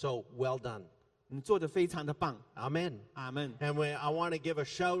 So well done. 你做的非常的棒， Amen. 阿门。 And I want to give a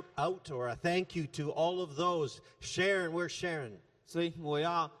shout out or a thank you to all of those. Sharon, where's Sharon? 所以我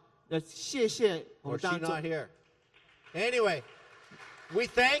要谢谢我 Or 们 is she 当中 not here? Anyway, we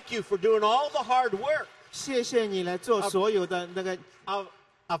thank you for doing all the hard work 谢谢你来做所有的那个 of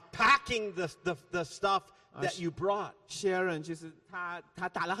packing the stuff that you brought. Sharon，就是他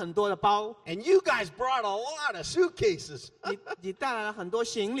打了很多的包， And you guys brought a lot of suitcases 你带来了很多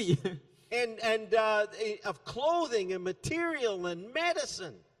行李， and of clothing and material and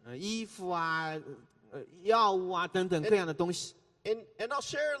medicine. 衣服啊，药物啊等等各样的东西。 And I'll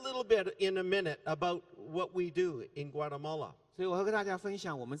share a little bit in a minute about what we do in Guatemala. 所以我会跟大家分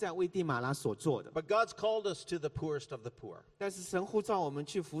享我们在危地马拉所做的。 But God's called us to the poorest of the poor. 但是神呼召我们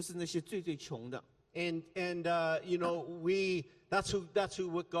去服侍那些最穷的， And you know, that's who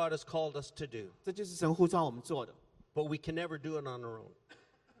what God has called us to do. 这就是神呼召我们做的。 But we can never do it on our own.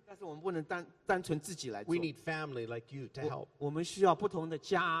 但是我们不能单纯自己来做 We，need family like you to help. 我们需要不同的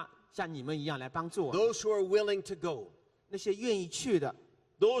家，像你们一样来帮助我们。 Those who are willing to go. 那些愿意去的，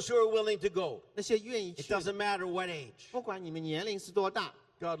 Those who are willing to go. 那些愿意 It 去的， doesn't matter what age. 不管你们年龄是多大，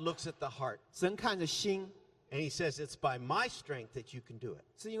 God looks at the heart. 神看着心， And he says, it's by my strength that you can do it.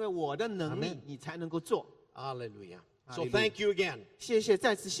 是因为我的能力 Amen 你才能够做。 Hallelujah. So Hallelujah. thank you again. 谢谢，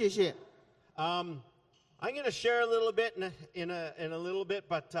再次谢谢。 I'm going to share a little bit in a little bit,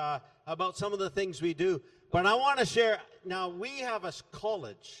 but about some of the things we do. But I want to share. Now we have a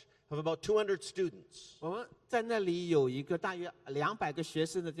college of about 200 students, 我们在那里有一个大约200个学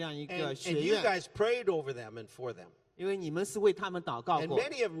生的这样一个 and 学 you 院， guys prayed over them and for them, 因为你们是为他们祷告 and 过，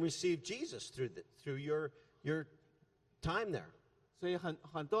 many of them received Jesus through your time there. 所以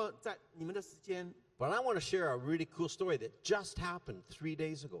很多在你们的时间， But I want to share a really cool story that just happened 3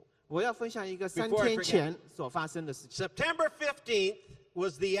 days ago. 我要分享一个 Before I 3天前所发生的事情。 September 15th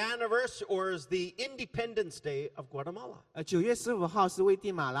was the anniversary or is the Independence Day of Guatemala. 9月15号是危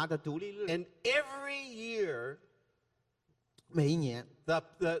地马拉的独立日， And every year, 每一年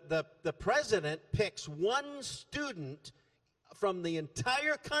the president picks one student from the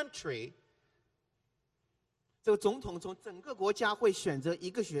entire country 这个总统从整个国家会选择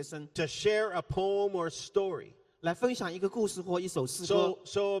一个学生 to share a poem or story. 来分享一个故事或一首诗歌。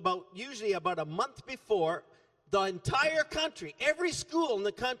 So usually about a month before, the entire country, every school in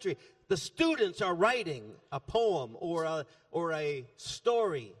the country, the students are writing a poem or a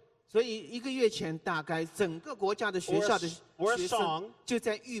story. 所以1个月前，大概整个国家的学校的 or a 学 song 生就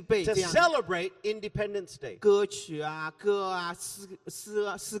在预备 to 这样 celebrate Independence Day. 歌曲啊、歌啊、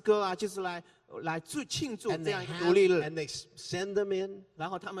诗歌啊，就是来庆祝 And 这 they, 样一个独立日。 and they send them in, 然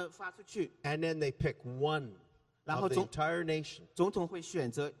后他们发出去， and then they pick one 然 of 后 the 总 entire nation 总统会选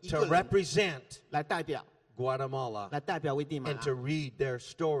择一 to 个人 represent 来代表 Guatemala 危地马 and 拉 to，read their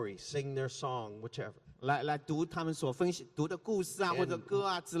story, sing their song, whichever. 来读他们所分析读的故事啊 And 或者歌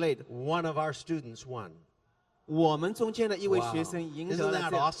啊之类的。 One of our students won. 我们中间的一位 Wow. 学生赢得 Isn't 了 that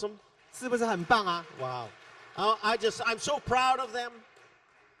这样， awesome? 是不是很棒啊？ Wow. I'm so proud of them.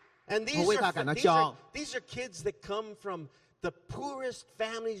 And 我为他感到骄傲。 these are kids that come from the poorest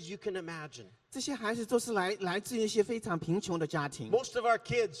families you can imagine. 这些孩子都是来自于一些非常贫穷的家庭。 Most of our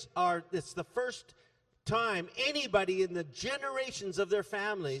kids it's the first time anybody in the generations of their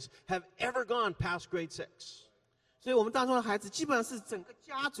families have ever gone past grade 6. 所以我们当中的孩子基本上是整个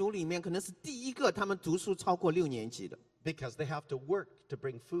家族里面可能是第一个他们读书超过6年级的， Because they have to work to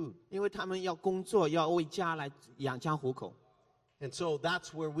bring food. 因为他们要工作，要为家来养家糊口。 And so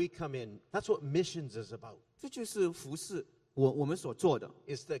that's where we come in. That's what missions is about. 这就是服侍我们所做的，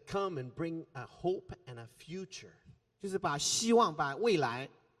 Is to come and bring a hope and a future 就是把希望、把未来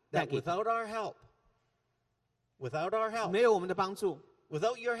带 that 给 without our help, 没有我们的帮助，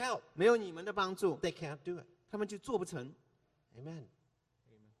 without your help, 没有你们的帮助， they can't do it. 他们就做不成。 Amen.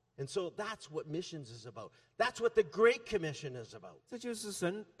 And so that's what missions is about. That's what the Great Commission is about. 这就是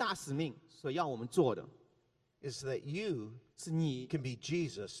神大使命所要我们做的， Is that you 是你 can be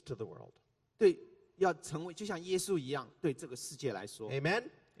Jesus to the world. 对要成为就像耶稣一样，对这个世界来说。 Amen?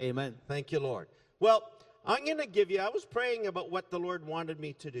 Amen。 Thank you, Lord. Well, I'm going to give you, I was praying about what the Lord wanted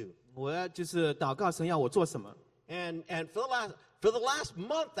me to do. 我要就是祷告神要我做什么。 And for the last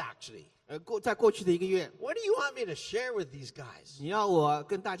month, actually, 在过去的1个月， what do you want me to share with these guys? 你要我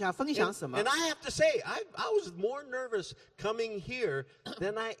跟大家分享 And, 什么 and？I have to say, I was more nervous coming here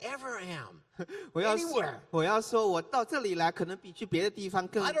than I ever am 我要 anywhere. 我要说，我到这里来，可能比去别的地方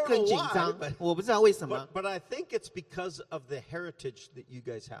I don't know 更紧 why, 张 but-。我不知道为什么， But I think it's because of the heritage that you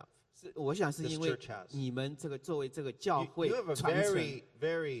guys have. 我想是因为 This church has. 你们这个作为这个教 You, 会 you have a 传承， very,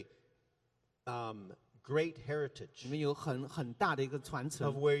 very great 你 heritage 们有很大的一个传 of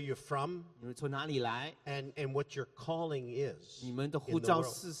承。 where you're from 你们从哪里来？ and what your calling is 你们的 in 呼 the 召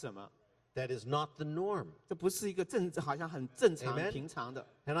world. 是什么？ That is not the norm. 这不是一个好像很正常 Amen. 平常的，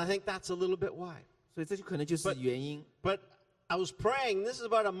 And I think that's a little bit why. 所以这就可能就是 But- 原因。 But I was praying, this is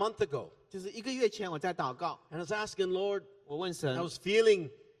about a month ago, 就是1个月前我在祷告， and I was asking Lord, 我问神 I，was feeling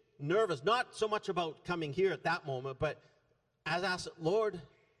nervous, not so much about coming here at that moment, but as I asked, Lord,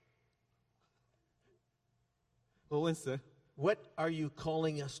 我问神， what are you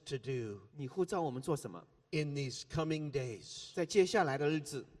calling us to do 你呼召我们做什么？ in these coming days? 在接下来的日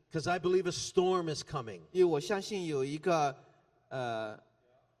子， Because I believe a storm is coming. 因为我相信有一个 A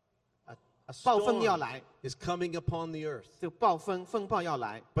暴风 storm 要来， is coming upon the earth. 这个风暴要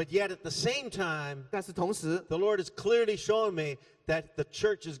来， But yet at the same time, 但是同时， the Lord is clearly showing me that the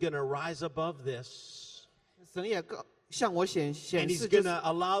church is going to rise above this. 神也向我显 And He's 示，就 going 是 to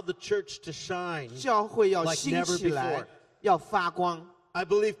allow the church to shine. 教会要 like 兴 never 起来 before.，要发光。 I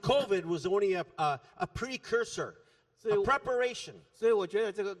believe COVID was only a precursor, a So- preparation. 所以我觉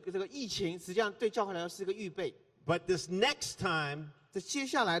得这个疫情实际上对教会来说是一个预备。 But this next time, 这接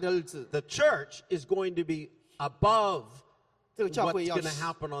下来的日子， the church is going to be above 这个教 what's 会 going to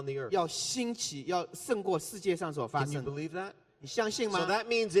happen on the earth. 要兴起，要胜过世界上所发 Can you 生的。 believe that? 你相信 So 吗？ that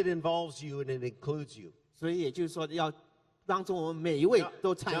means it involves you and it includes you. 所以也就是说，要当中我们每一位 Now,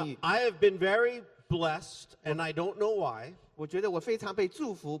 都参与。 I have been very blessed, and I don't know why, 我觉得我非常被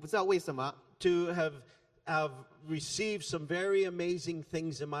祝福，不知道为什么。 to have received some very amazing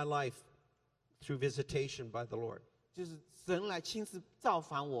things in my life through visitation by the Lord. 就是神来亲自造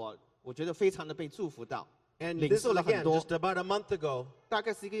访我，我觉得非常的被祝福到， And 领 this 受 is 了很 again 多。 just about a month ago. 大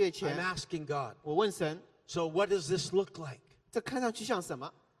概是1个月 I'm 前， asking God, 我问神， so what does this look like? 这看上去像什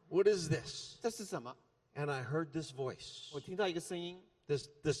么？ What is this? 这是什么？ And I heard this voice, 我听到一个声音，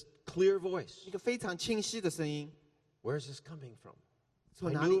 this clear voice. 一个非常清晰的声音， Where's this coming from?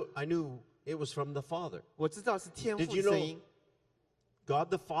 从哪里？ I knew it was from the Father. 我知道是天父 Did 的 you 声 know 音。 God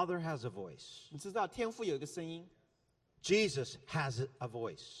the Father has a voice. 你知道天父有一个声音， Jesus has a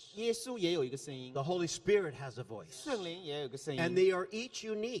voice. 耶稣也有一个声音， The Holy Spirit has a voice. 圣灵也有一个声 And 音， they are each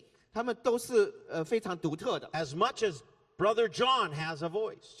unique. 他们都是非常独特的。 As much as Brother John has a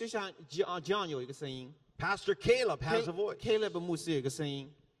voice. 就像 John 有一个声音 Pastor Caleb has a voice. Caleb 牧师有一个声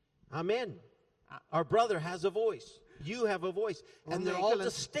音， Amen. Our brother has a voice. You have a voice. And they're all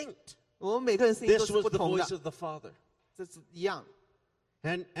distinct. 我们每个人声音都 This 是 was 不 the 同的 voice，of the Father. 这是一样。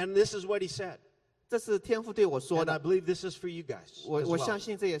 And this is what he said. 这是天父对我说 And I 的， believe this is for you guys. 我 as 我 well. 相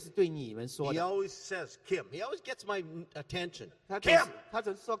信这也是对你们说 He 的。 always says, Kim. He always gets my attention. 他总 Kim! 是他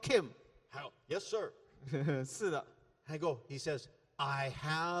总是说 Kim， How? Yes, sir. 是的， I go, he says, I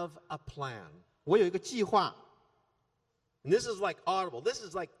have a plan. 我有一个计划， And this is like audible. This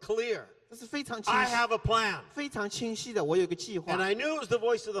is like clear. 这是非常清 I 晰、 have a plan. 非常清晰的。我有一个计划 And，I knew it was the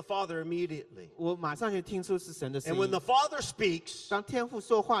voice of the Father immediately. 我马上就听出是神的声 And when 音 the。Father speaks, 当天父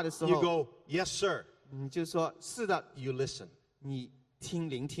说话的时 you 候， go, yes, sir. 你就说是的， You listen. 你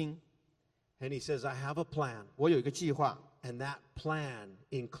聆听。 And he says, I have a plan. 我有一个计划， And that plan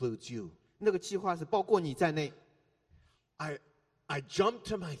includes you. 那个计划是包括你在内。 I jumped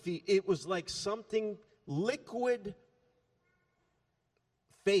to my feet. It was like something liquid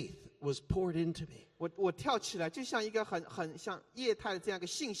faith was poured into me 我跳起来，就像一个很像液态的这样一个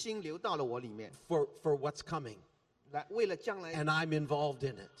信心流到了我里面， for what's coming. 来为了将来， And I'm involved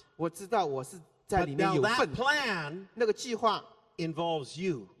in it. 我知道我是在 But 里面 now 有 that 份。 plan 那个计划 involves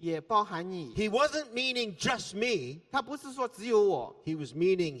you. 也包含你， He wasn't meaning just me. 他不是说只有我， He was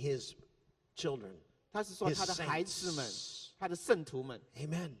meaning his children. 他是说 His 他的孩子们 saints.，他的圣徒们。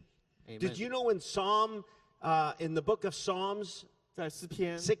 Amen. Amen. Did you know in the book of Psalms 在诗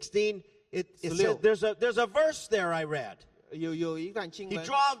篇16, it 16. said there's a verse there I read. 有一段经 He 文，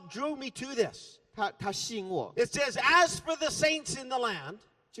 drew me to this. 他吸引我， It says, as for the saints in the land.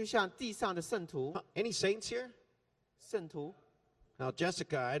 就像地上的圣徒， Any saints here? 圣徒。 Now,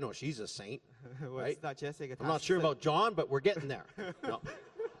 Jessica, I know she's a saint. 我知道 Jessica， I'm not sure about John, but we're getting there. No.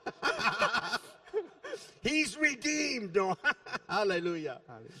 He's redeemed. No. Hallelujah.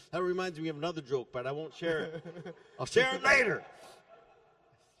 That reminds me of another joke, but I won't share it. I'll share it later.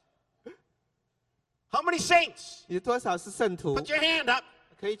 How many saints? 有多少是圣徒？ Put your hand up.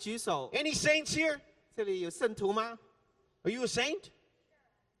 可以举手。 Any saints here? 这里有圣徒吗？ Are you a saint?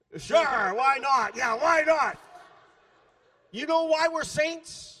 Sure, why not? Yeah, why not? You know why we're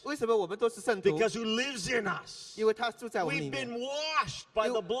saints? 为什么我们都是圣徒？ Because who lives in us. 因为他住在我们 We've 里面， been washed by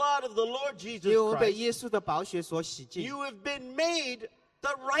the blood of the Lord 因 Jesus 为我们被 Christ. 耶稣的宝血所洗净， You have been made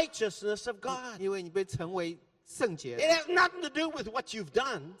the righteousness of God. 因为你被成为圣洁 It。has nothing to do with what you've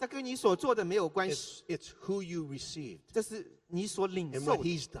done. 这跟你所做的没有关系， It's who you received 这是你所领 and 受 what 的，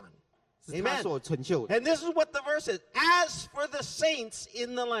 He's done. 是他 Amen. 所成就的。 And this is what the verse says. As for the saints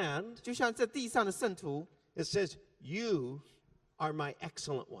in the land, 就像这地上的圣徒， it says, You are my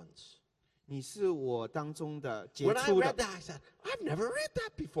excellent ones. 你是我当中的杰 When I 出 read 的。 that, I said, I've never read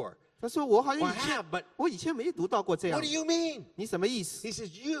that before. 他说我好 Well, 像 I 以前 have, but 我以前没有读到过这样 what do。you mean? 你什么意思？ He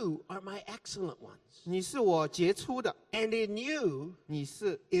says, You are my excellent ones. 你是我杰出的， And in you 你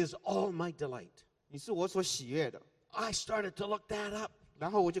是 is all my delight. 你是我所喜悦的。 I started to look that up. 然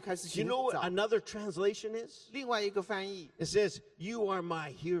后我就开始 Do you 寻 know what 找 another translation is? 另外一个翻译， It says, You are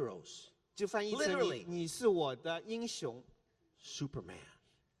my heroes. 就翻译成 Literally 你是我的英雄、 Superman.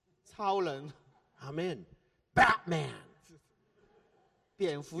 超人、 Amen. Batman.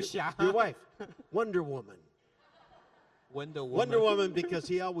 蝙蝠侠、 Your wife. Wonder Woman. Wonder Wonder Woman because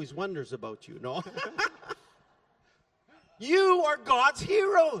he always wonders about you, no? You are God's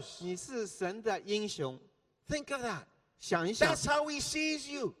heroes. 你是神的英雄。 Think of that. 想一想， That's how he sees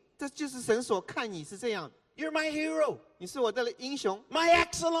you. 这就是神所看你是这样， You're my hero. 你是我的英雄， My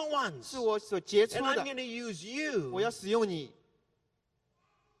excellent ones. 是我所杰出 And I'm 的， going to use you 我要使用你，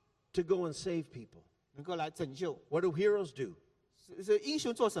 to go and save people. 能够来拯救。 What do heroes do? 是英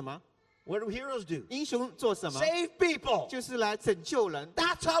雄做什么？ What do heroes do? 英雄做什么？ Save people. 就是来拯救人。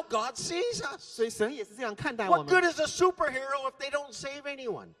 That's how God sees us. 所以神也是这样看待我 What good 们。 is a superhero if they don't save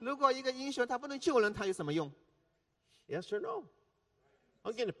anyone? 如果一个英雄他不能救人，他有什么用？ Yes or no?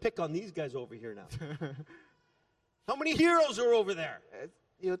 I'm going to pick on these guys over here now. How many heroes are over there?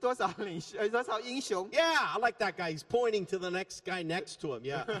 有多少领袖？有多少英雄？ Yeah, I like that guy. He's pointing to the next guy next to him.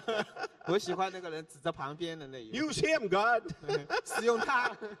 Yeah. 我喜欢那个人指着旁边的那一个， Use him, God. 使用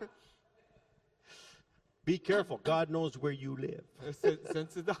他。 Be careful. God knows where you live. 神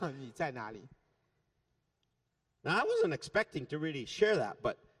知道你在哪里。 Now, I wasn't expecting to really share that,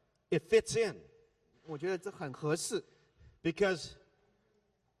 but it fits in 我觉得这很合适。 because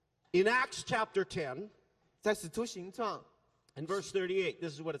in Acts chapter 10在使徒行传and verse 38,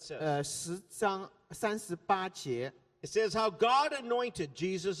 this is what it says. 10章38节， It says how God anointed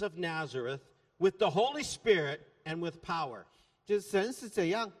Jesus of Nazareth with the Holy Spirit and with power. 就是神是怎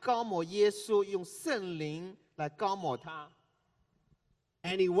样高抹耶稣，用圣灵来高抹他。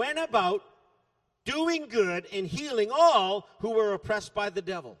 And he went about doing good and healing all who were oppressed by the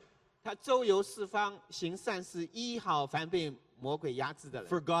devil. 他周游四方，行善事，医好凡被魔鬼压制的人，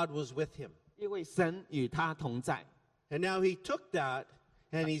 For God was with him. 因为神与他同在。 And now he took that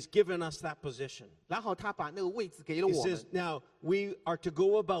and he's given us that position. 然后他把那个位置给了 He 我 says, 们， now we are to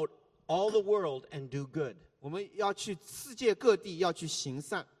go about all the world and do good 我们要去世界各地，要去行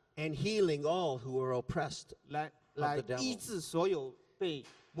善， and healing all who are oppressed. 来 the devil 医治所有被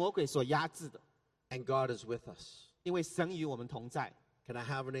魔鬼所压制的， And God is with us. 因为神与我们同在。 Can I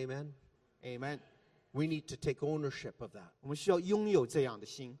have an amen? Amen。 We need to take ownership of that. 我们需要拥有这样的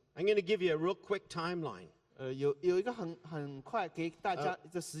心。 I'm going to give you a real quick timeline 有一个很快给大家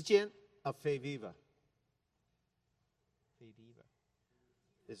的时间。 of Fe Viva.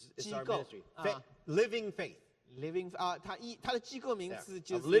 It's our 机构， ministry. 啊。 Living faith. Living 啊，它的机构名字 Yeah,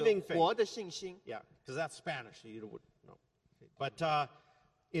 就 of living 是 faith. 活的信心。 Yeah, because that's Spanish. So you don't know. But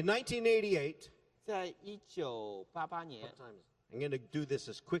in 1988, 在1988年， I'm going to do this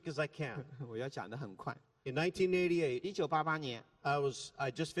as quick as I can. 我要讲得很快。 In 1988, 1988年，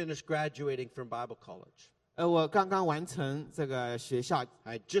 I just finished graduating from Bible college. 我刚刚完成这个学校，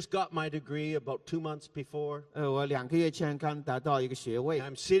 I just got my degree about 2 months before. 我2个月前刚达到一个学位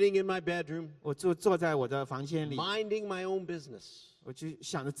I'm，sitting in my bedroom, 我就坐在我的房间里， minding my own business. 我就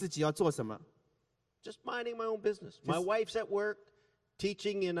想着自己要做什么。 Just minding my own business. My wife's at work,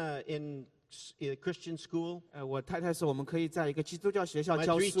 teaching in a Christian school. 我太太说我们可以在一个基督教学校 My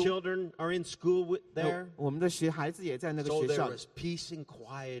教 3书， children are in school there. 我们的孩子也在那个 So 学 there 校， was peace and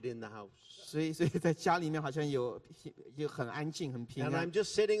quiet in the house. 所以在家里面好像有很安静、很平 And 安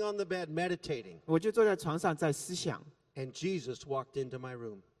I'm。just sitting on the bed meditating. 我就坐在床上在思想， And Jesus walked into my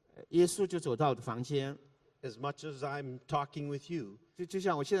room. 耶稣就走到我的房间， as much as I'm talking with you, 就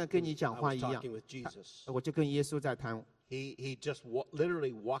像我现在跟你 I 讲话 was 一样 talking，with Jesus. 我就跟耶稣在谈， He just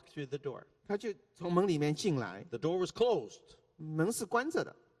literally walked through the door. 他就从门里面进来， The door was closed, 门是关着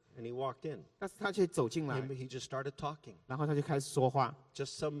的， and he walked in. 但是他却走进来 And，he just started talking. 然后他就开始说话。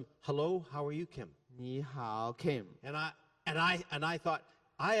 Just some hello, how are you, Kim? 你好 ，Kim。 And I thought,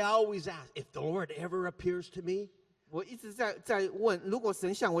 I always ask, if the Lord ever appears to me, 我一直在问，如果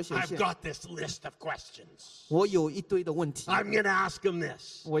神向我显 I've 现， got this list of questions. 我有一堆的问题， I'm going to ask him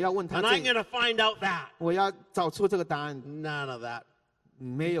this. 我要问他 And I'm 这 going to find out that. 我要找出这个答案。 None of that.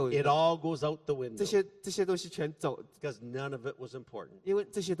 没有， It all goes out the window 这些东西全走， because none of it was important. 因为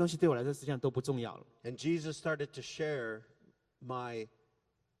这些东西对我来说实际上都不重要了。 And Jesus started to share my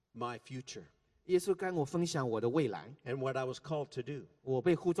future 耶稣跟我分享我的未来， and what I was called to do. 我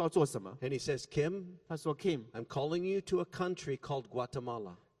被呼召做什么？ And he says, Kim, 他说 Kim， I'm calling you to a country called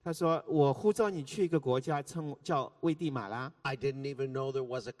Guatemala. 他说我呼召你去一个国家，叫危地马拉。 I didn't even know there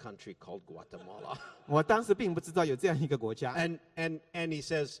was a country called Guatemala. 我当时并不知道有这样一个国家。 And he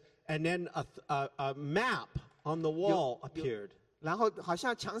says, and then a map on the wall appeared. 然后好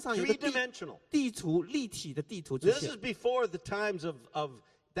像墙上有个 Three-dimensional. 地图，立体的地图出 This 现 is。before the times of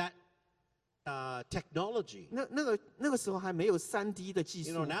that technology. 那个时候还没有3D 的技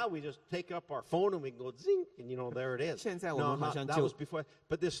You 术 know,。now we just take up our phone and we go zing, and there it is. 现在我 No, 们好像 that 就 was before.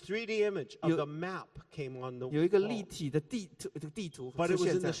 But this 3D image of 有 the map came on the 有一个 wall. 立体的地图 But 出 it was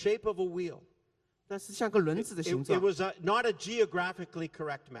现 in 在 the，shape of a wheel. 但是像个轮子的 It, 形 it 状， was not a geographically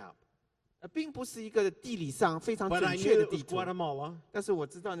correct map. 并不是一个地理上非常 But I 准确 knew 的 it 地 was 图。 Guatemala 但是我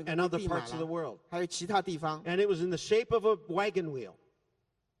知道那个 and 危 other 地马 parts of the 拉， world. 还有其他地方， And it was in the shape of a wagon wheel.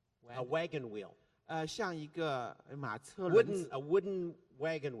 A wagon wheel. 像一个马车轮子， A wooden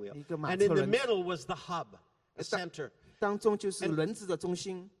wagon wheel. 一个马 And in 车 the 轮子。 middle was the hub, the center. 当中就是轮子的中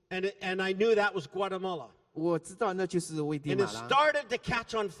心。 And I knew that was Guatemala. 我知道那就是危地 And 马 it 拉， started to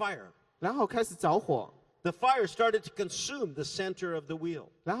catch on fire. 然后开始着火， The fire started to consume the center of the wheel.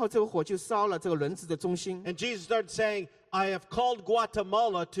 然后这个火就烧了这个轮子的中心。 And Jesus started saying, I have called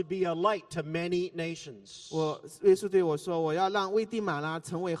Guatemala to be a light to many nations. 耶稣对我说，我要让危地马拉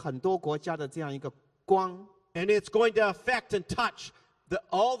成为很多国家的这样一个光， And it's going to affect and touch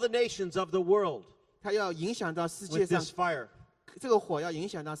all the nations of the world 它要影响到世界 with 上 this fire, 这个火要影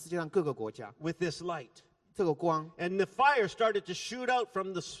响到世界上各个国家， with this light. 这个光， And the fire started to shoot out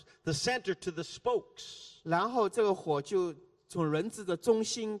from the center to the spokes. 然后这个火就从轮子的中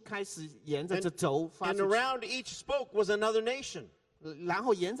心开始沿着这轴发 And 出去， around each spoke was another nation. 然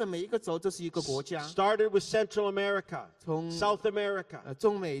后沿着每一个轴都是一个国家， Started with Central America, 从 South America,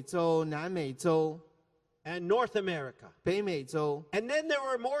 中美洲、南美洲、 and North America. 北美洲， And then there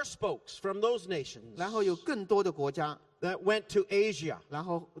were more spokes from those nations 然后有更多的国家， that went to Asia, 然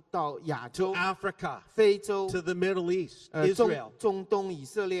后到亚 to 洲、 Africa, 非洲、 to the Middle East, 中 Israel. 中东、以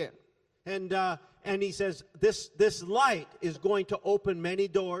色列。 And he says, this light is going to open many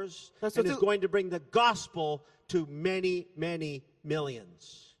doors That's and what is the- going to bring the gospel to many, many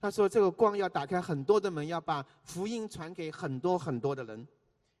millions. 他说：“这个光要打开很多的门，要把福音传给很多很多的人。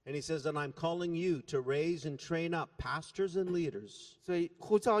 And he says, and I'm calling you to raise and train up pastors and leaders 所以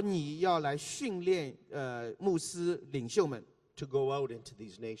呼召你要来训练牧师领袖们， to go out into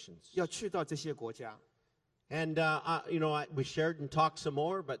these nations. 要去到这些国家。 And, we shared and talked some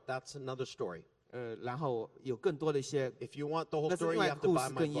more, but that's another story. 然后有更多的一些， If you want the whole 那是 story, 另 you 外 have to 故 buy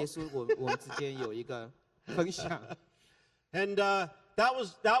事 my 跟耶 book. 稣我们之间有一个分享。 And that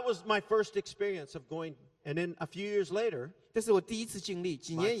was my first experience of going. And then a few years later, 这是我第一次经历，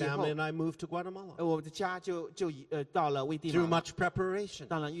几 my 年以后 family，and I moved to Guatemala 我的家就到了危地 through 马拉， much preparation,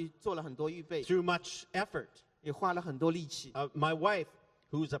 当然做了很多预备， through much effort. 也花了很多力气。 My wife,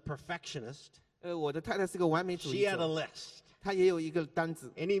 who's a perfectionist, 我的太太是个完美主 she 义 had a 者， list. 她也有一个单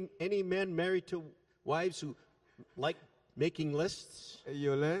子。 Any men married to wives who like making lists?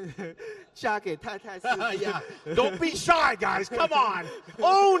 有人嫁给太太是 Yeah. Don't be shy, guys. Come on.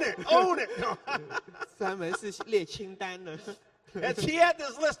 Own it. Own it. No. 专门是列清单的。 And she had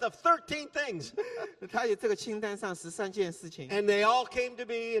this list of 13 things. 他有这个清单上13件事情， And they all came to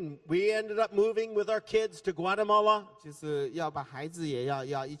be, and we ended up moving with our kids to Guatemala. 就是要把孩子也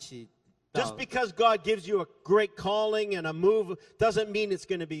要一起到。 Just because God gives you a great calling and a move doesn't mean it's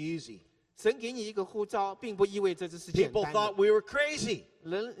going to be easy. 神给你一个呼召，并不意味着这是简 People 单 thought 的。 we were crazy.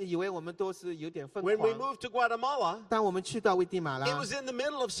 人以为我们都是有点疯 When we 狂。 moved to Guatemala, 当我们去到危地马 it 拉， was in the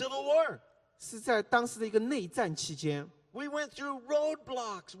middle of civil war. 是在当时的一个内战期间。 We went through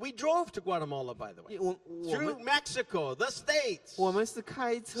roadblocks. We drove to Guatemala, by the way. 我 Through 们 Mexico, the States, 我们是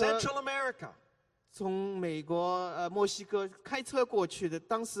开车 Central America. 从美国墨西哥开车过去的，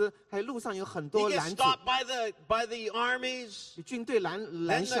当时还路上有很 He 多 gets 拦阻， stopped by the armies, 有军队拦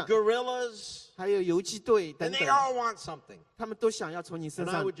then the 下， guerrillas, 还有游击队 and 等 they 等， all want something. 他们都想要从你身 And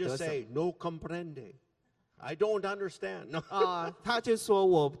I 上 would 得 just 手。 say, no comprende. I don't understand. No. 啊，他就说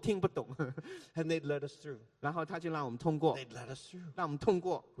我听不懂， And they'd let us through. 然后他就让我们通过， They'd let us through. 让我们通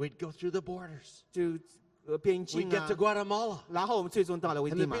过， We'd go through the borders. 就边 We'd 境 get 啊 to，Guatemala. 然后我们最终到了危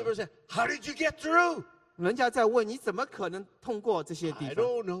And 地 the 马， people say, how did you get through? 人家在问你怎么可能通过这些地 I 方？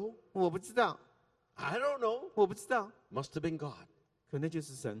 don't know. 我不知道， I don't know. 我不知道， Must have been God. 可能就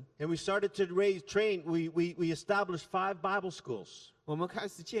是神。 And we started to train. We established 5 Bible schools. 我们开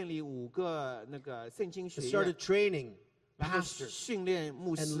始建立5个那个圣经 We 学 started 院， training 然后 pastors 训练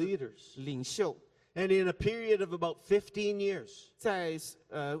牧 and 师、 leaders. 领袖。 And in a period of about 15 years, 在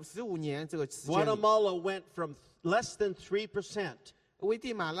15年这个时间里， Guatemala went from less than 3% 危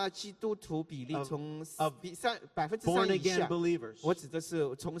地马拉基督徒比例 of- 从 of 3% born 以 again 下， believers 我指的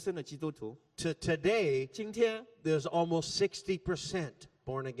是重生的基督徒。 to today, 今天 there's almost 60%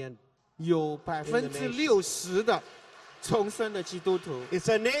 born again. 有60%的重生的基督徒。 It's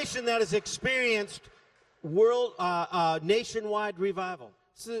a nation that has experienced nationwide revival.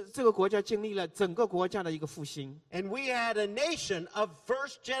 是这个国家经历了整个国家的一个复兴， And we had a nation of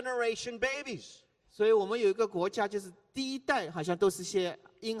first generation babies. 所以我们有一个国家就是第一代好像都是些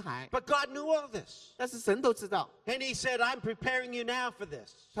婴孩， But God knew all this. 但是神都知道。 And He said, I'm preparing you now for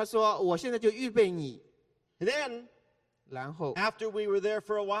this. 他说：“我现在就预备你。 And then, ”然后 after we were there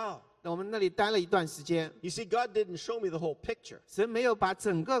for a while, 我们那里待了一段时间， you see, God didn't show me the whole picture. 神没有把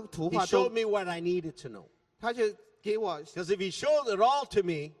整个图 He 画 showed 都， me what I needed to know. 他就给我。 Because if He showed it all to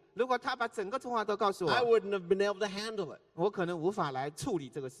me, 如果他把整个图画都告诉 I 我， wouldn't have been able to handle it. 我可能无法来处理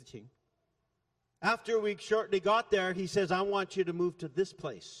这个事情。 After we shortly got there, He says, I want you to move to this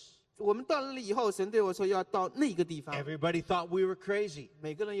place. 我们到那里以后，神对我说要到那个地方， Everybody thought we were crazy.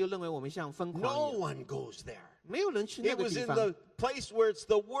 每个人又认为我们像疯狂 No 一样， one goes there. 没有人去那 It 个 was 地 in 方， the place where it's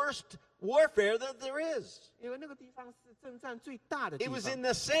the worst warfare that there is. 因为那个地方是征战最大的地 It 方 was。in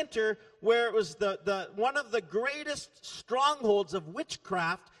the center where it was one of the greatest strongholds of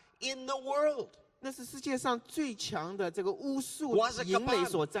witchcraft in the world. 那是世界上最强的这个巫术 Guazacapan 营垒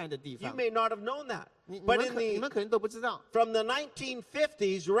所在的地 You 方。 may not have known that. 你 But 们 in 你们 the 可能都不知道， from the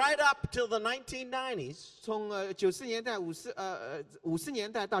 1950s right up till the 1990s, 从90年代50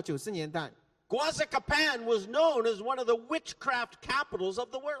年代到90年代， Guazacapan was known as one of the witchcraft capitals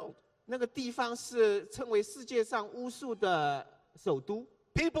of the world. 那个地方是称为世界上巫术的首都。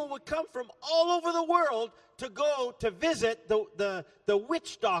 People would come from all over the world to go to visit the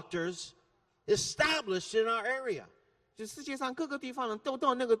witch doctors established in our area. 就世界上各个地方人都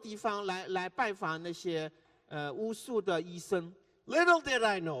到那个地方来拜访那些巫术的医生。 Little did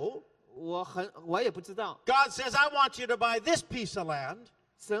I know, 我也不知道， God says, I want you to buy this piece of land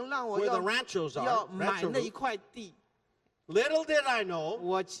神让我 where 要 the ranchos 要 are. 买 Rancho 那一 root. 块地， Little did I know,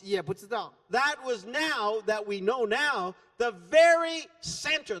 我也不知道。 that was now, that we know now, the very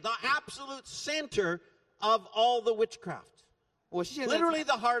center, the absolute center of all the witchcraft. 我现在 Literally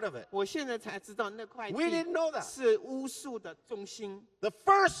the heart of it. 我现在才知道那块 We didn't 地 know that. 是巫术的中心。 The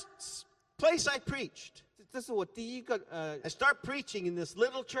first place I preached, 这是我第一个I start preaching in this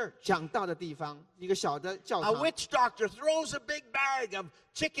little church. 讲道的地方，一个小的教 A 堂。 witch doctor throws a big bag of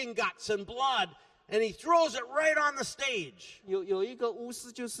chicken guts and blood, and he throws it right on the stage. 有一个巫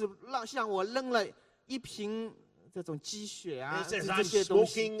师就是向我扔了一瓶这种鸡血 And 啊， he says, 这 I'm 些东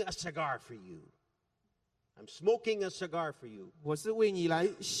西。 smoking a cigar for you. I'm smoking a cigar for you. 我是为你来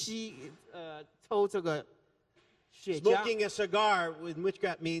抽这个雪茄 Smoking a cigar in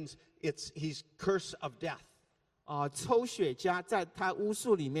witchcraft means he's curse of death. 啊，抽雪茄在他巫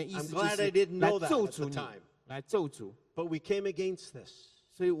术里面意 I'm 思就 glad I 是 didn't 来 know that 咒 at the 诅你 time.，来咒诅。 But we came against this.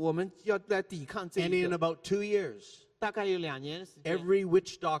 所以我们要来抵抗这 And 一 in 个， about 2 years, 大概有2年的时间。 every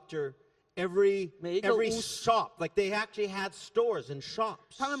witch doctor, every 每一个 every 巫- shop, like they actually had stores and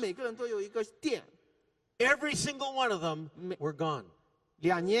shops. 他们每个人都有一个店， Every single one of them were gone.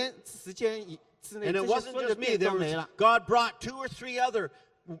 2年时间之内， And 这 it 些 wasn't 所有的 just me. 店 There 都没 was, 了。 God brought 2 or 3 other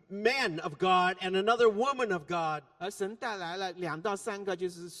men of God and another woman of God. 而神带来了2到3个就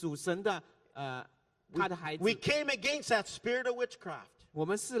是属神的他的孩子 We。came against that spirit of witchcraft 我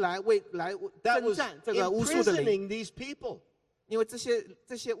们是来 that 征 was 战这个巫术的灵， imprisoning these people. 因为这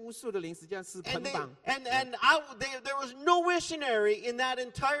些巫术的灵实际上是 And 捆绑。 there was no missionary in that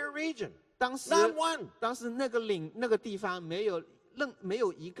entire region. 当时 Not one. 当时那个地方没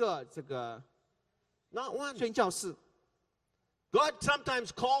有一个这个 Not one. 宣教士。 God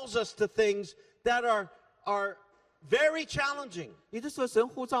sometimes calls us to things that are very challenging. 有的时候神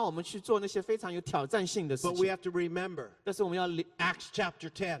呼召我们去做那些非常有挑战性的事 But we 情， have to remember 但是我们要 Acts chapter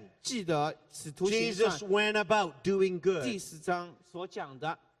 10. 记得使徒行 Jesus 传 went about doing 第 good 10章所讲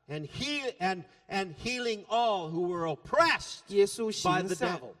的， and healing all who were oppressed. 耶稣 by 行 the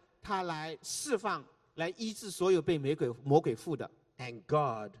善 devil.，他来释放、来医治所有被魔鬼附的， And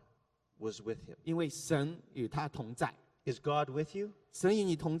God was with him. 因为神与他同在。 Is God with you? 神与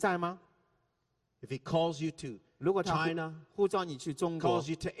你同在吗？ If he calls you to 如果他 China, 呼召你去中国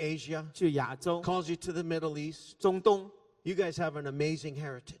calls、you to Asia, 去亚洲、 calls you to the Middle East, 中东， you guys have an amazing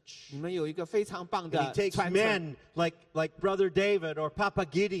heritage. 你们有一个非常棒 And 的 he takes 传承， men like Brother David or Papa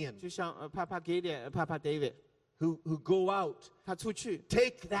Gideon 就像Papa Gideon、Papa David， who go out, 他出去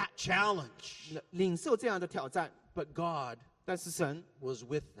take that challenge. 领受这样的挑战， But God 但是神 was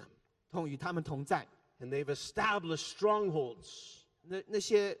with them. 与他们同在。 And they've established strongholds. 那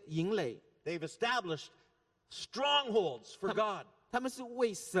些营垒， They've established strongholds for God. 他们是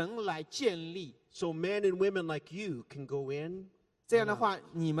为神来建立。 So men and women like you can go in 这样的话，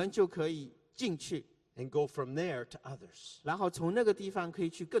你们就可以进去， and go from there to others. 然后从那个地方可以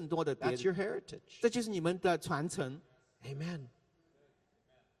去更多的别 That's your 人。 heritage. 这就是你们的传承。 Amen.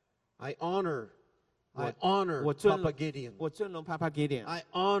 I honor 我 Papa 尊荣 Gideon. 我尊荣 Papa Gideon， I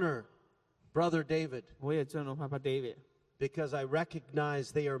honor Brother David 我也尊荣 Papa David， because I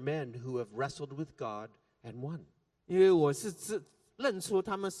recognize they are men who have wrestled with God and won. 因为我是认出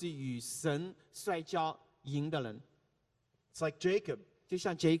他们是与神摔跤赢的人， It's like Jacob. 就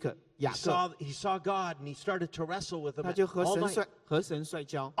像 Jacob 雅 He 各， saw God and he started to wrestle with him 他就和 all 神 night. 和神摔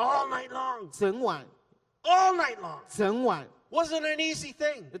跤， All night long. 整晚 All night long. 整晚， Wasn't an easy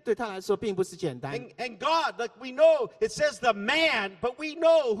thing. 对他来说并不是简单。 And God, like we know, it says the man, but we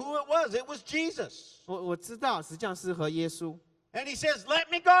know who it was. It was Jesus. 我知道，实际上是和耶稣。 And he says, let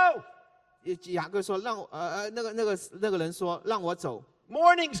me go. 雅各说让我那个人说让我走，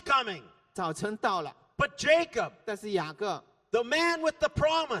 Morning's coming. 早晨到了， But Jacob, 但是雅各 the man with the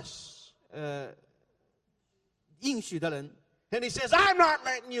promise, 应许的人， and he says, I'm not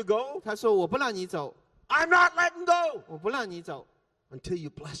letting you go. 他说我不让你走， I'm not letting go 我不让你走， until you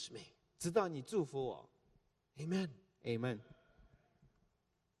bless me. 直到你祝福我。 Amen. Amen。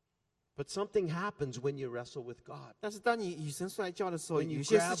 But something happens when you wrestle with God 但是当你与神摔跤的时候， When you 有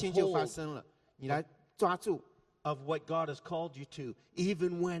些 grab 事情就发 hold 生了，你来抓住， of what God has called you to,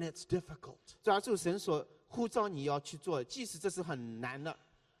 even when it's difficult. 抓住神所呼召你要去做的，即使这是很难的。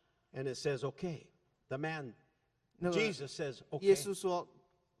 And it says, okay. The man, 那个 Jesus says, 耶 okay, 稣说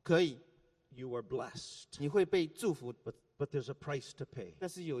可以， you are blessed. 你会被祝福， But there's a price to pay. 但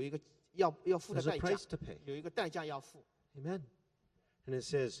是有一个要付的 There's a 代价 price，to pay. 有一个代价要付。 Amen. And it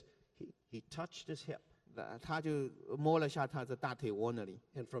says, he touched his hip. 他就摸了下他的大腿窝那里，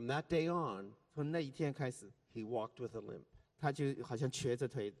 And from that day on, 从那一天开始， he walked with a limp. 他就好像瘸着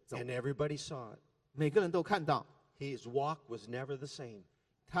腿走， And everybody saw it. 每个人都看到 His walk was never the same.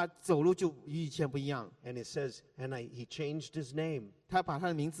 他走路就与以前不一样， And it says, he changed his name. 他把他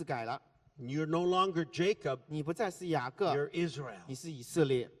的名字改了， And you're no longer Jacob, 你不再是雅各， you're Israel. 你是以色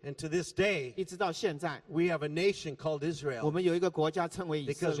列。 And to this day, 一直到现在， we have a nation called 我 Israel 们有一个国家称为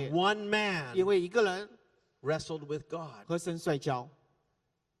以色 because 列， one man 因为一个人 wrestled with God 和神摔跤，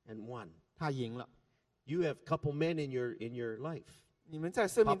 and won. 他赢了。 You have a couple men in your life 你们在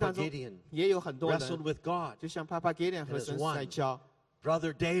生命 Papa 当中 Gideon 也有很多 wrestled 人， with God. 就像 Papa Gideon 和 And has 神 won 摔跤，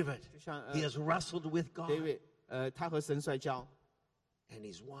 Brother David, 就像 he has wrestled with God David，他和神摔跤， and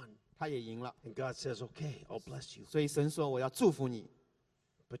he's won. 他也赢了。 And God says, okay, I'll bless you. 所以神说我要祝福你，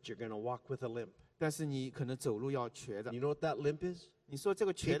 But you're going to walk with a limp. 但是你可能走路要瘸的。 You know what that limp is? 你说这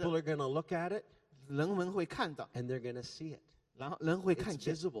个瘸 People 的， are going to look at it 人们会看到， and they're going to see it. 然后人会看 It's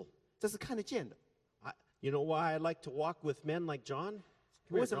见， visible. 这是看得见的。 You know why I like to walk with men like John?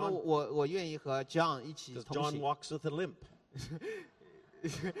 Come 为 here, 什么 John. 我愿意和 John 一起 Because 同 John 行？ walks with a limp.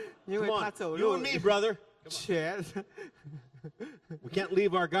 因为 Come 他 on, 走 you 路 and me, brother. 瘸， We can't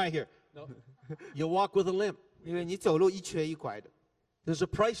leave our guy here. No. You walk with a limp. 因为你走路一瘸一拐的， There's a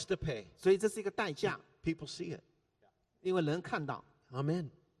price to pay. 所以这是一个代价， People see it. 因为人看到。 Amen.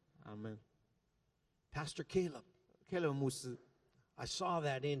 阿门。 Pastor Caleb, K 伦牧师， I saw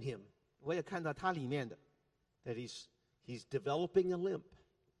that in him, 我也看到他里面的， that he's developing a limp.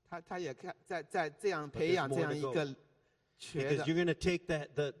 他也看在这样 But 培养 there's 这 more 样 to 一 go. 个瘸 Because 的， you're going to take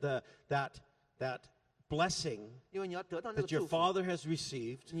that blessing 因为你要得到那个 that your 祝福， father has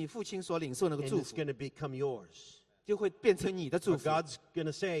received, 你父亲所领受那个 and 祝 it's 福， going to become yours. 就会变成你的祝 But 福。 God's going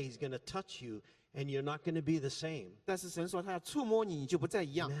to say he's going to touch you, and you're not going to be the same. 但是神说他要触摸你，你就不再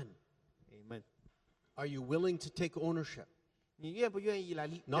一样。 Amen. Amen。 Are you willing to take ownership? 你愿不愿意来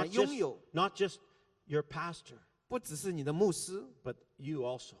Not 拥有？ just your pastor, 不只是你的牧师， but you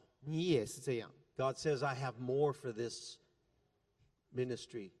also. 你也是这样。 God says, I have more for this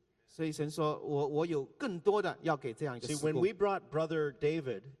ministry. 所以神说我有更多的要给这样一个 See, 事 when 工。 we brought Brother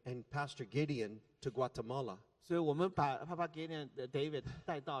David and Pastor Gideon to Guatemala, 所以我们把帕帕给念的 David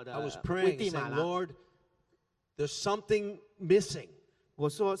带到的 I was 危 praying, 地马 saying, 拉。 Lord, there's something missing. 我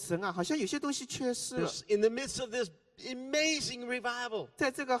说神啊，好像有些东西缺失了。 There's, in the midst of this amazing revival, 在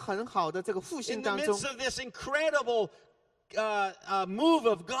这个很好的这个复 in 兴 the 当中 midst，of this incredible move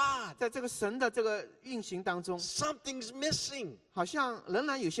of God, 在这个神的这个运行当中， something's missing. 好像仍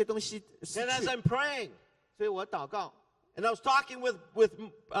然有些东西失 And as 去。 I'm praying, 所以我祷告， and I was talking with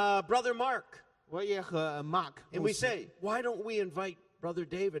Brother Mark, 我也和 Mark， and 牧 we 师 say, why don't we invite Brother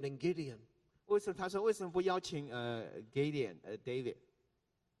David and Gideon 为什么他说为什么不邀请Gideon David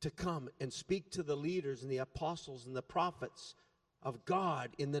to come and speak to the leaders and the apostles and the prophets of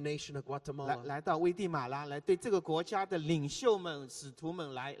God in the nation of 来 Guatemala? 来到危地马拉，来对这个国家的领袖们、使徒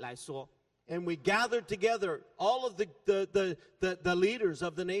们来说。 And we gathered together all of the leaders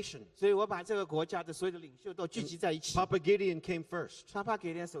of the nation. 所以我把这个国家的所有的领袖都聚集在一起。 Papa Gideon came first. 帕帕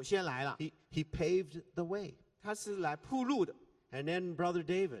给连首先来了， He paved the way. 他是来铺路的。 And then Brother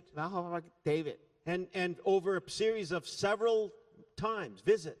David. 然后帕帕 David And over a series of several times,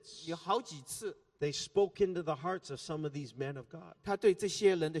 visits, 有好几次， they spoke into the hearts of some of these men of God 他对这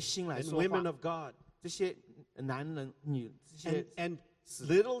些人的心来 and 说 women 话。 of God. 这些男人、女，这些 And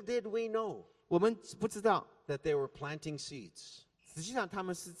little did we know 我们不知道， that they were planting seeds. 实际上他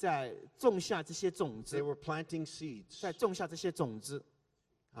们是在种下这些种 They 子， were planting seeds. 在种下这些种子，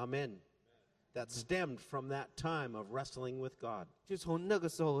 Amen. That stemmed from that time of wrestling with God. 就从那个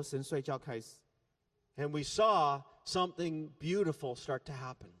时候和神摔跤开始， And we saw something beautiful start to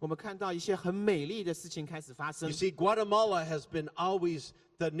happen. 我们看到一些很美丽的事情开始发生 You。see, Guatemala has been always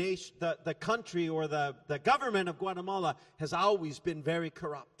the nation, the country or the government of Guatemala has always been very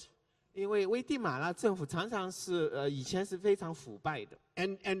corrupt 因为危地马拉政府常常是以前是非常腐败的，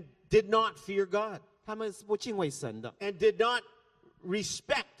 and did not fear God 他们是不敬畏神的， and did not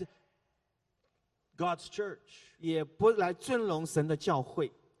respect God's church. 也不来尊荣神的教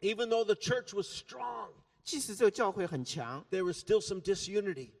会。 Even though the church was strong, 即使这个教会很强， there was still some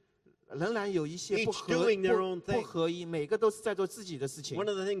disunity. 仍然有一些 Each 不合 doing their own 不 thing. 合一，每个都是在做自己的事情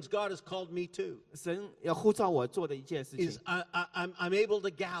One。of the things God has called me to 神要呼召我做的一件事情 is，I'm able to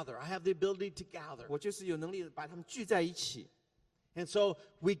gather. I have the ability to gather. 我就是有能力把他们聚在一起。 And so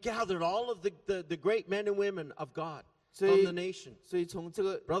we gathered all of the great men and women of God 所 from 以 the nation. 所以从这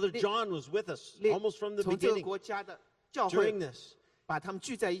个 Brother 列 John was with us 列 almost from the 从这个 beginning 国家的教 during 会 this. 把他们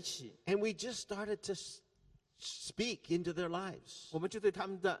聚在一起， And we just started to speak into their lives. 我们就对他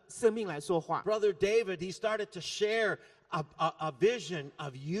们的生命来说话。 Brother David, he started to share a vision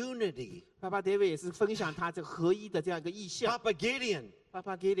of unity. 爸爸 David 也是分享他这个合一的这样一个意象。 Papa Gideon, 爸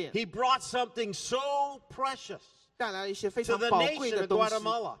爸 Gideon he brought something so precious, 带来了一些非常 to the 宝贵 nation 的 of 东西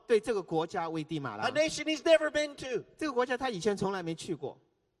Guatemala，对这个国家危地马 a 拉。 nation he's never been to. 这个国家他以前从来没去过，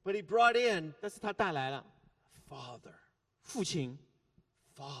 But he brought in 但是他带来了 Father, 父亲，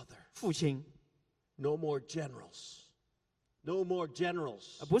 Father. 父亲， No more generals. No more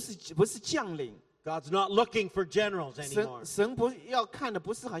generals. 不是将领。 God's not looking for generals anymore. 神不要看的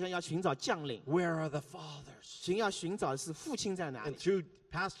不是好像要寻找将领， Where are the fathers? 神要寻找的是父亲在哪 And 里。 through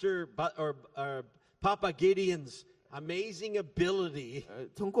Pastor Papa Gideon's amazing ability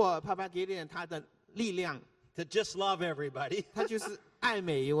通过爸爸 Gideon 他的力量， to just love everybody, 他就是爱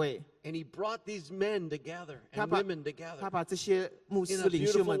每一位。 and he brought these men together 他 and 把 women together 他把这些牧 in 师 a 领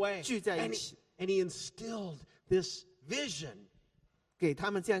袖 beautiful 们 way. 聚在一 And 起， he instilled this vision. 给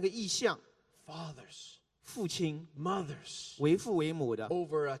他们这样一个意象： Fathers, 父亲 mothers, 为父为母的，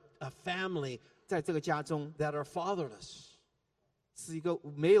 over a family 在这个家中 that are fatherless. 是一个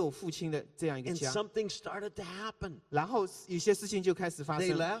没有父亲的这样一个 And 家。 something started to happen. 然后有些事情就开始发 They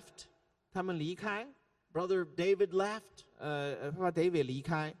生， left. 他们离开， Brother David left. 爸爸 David 离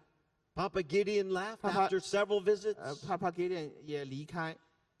开， Papa Gideon left Papa- after several visits. 爸爸 Gideon 也离开，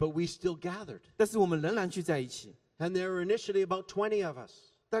 But we still gathered. 但是我们仍然聚在一起。 And there were initially about 20 of us.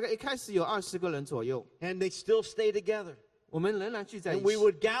 大概一开始有20个人左右， And they still stay together. 我们仍然聚在一 And we 起。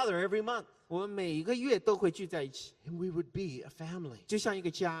 would gather every month. 我们每一个月都会聚在一起， And we would be a family. 就像一个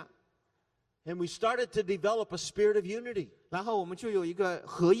家。 And we started to develop a spirit of unity. 然后我们就有一个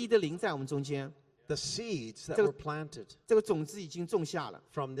合一的灵在我们中间， The seeds that 这个- were planted 这个种子已经种下了，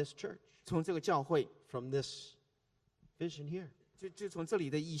 from this church, 从这个教会， from this vision here. 就从这里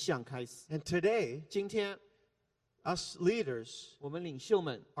的意向开始。 And today, 今天 us leaders 我们领袖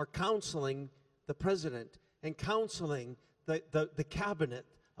们 are counseling the president and counseling the cabinet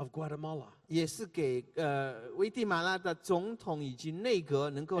of Guatemala. 也是给危地马拉的总统以及内阁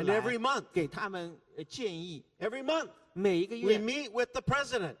能够 And 来 every month, 给他们建议。 every month, 每一个 we 月， meet with the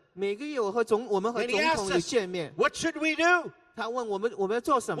president. 每个月我们和 And 总 he 统 asks 有 us, 见面。 what should we do? 他问我们要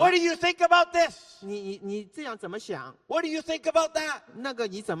做什么 What？do you think about this? 你这样怎么想？ What do you think about that? 那个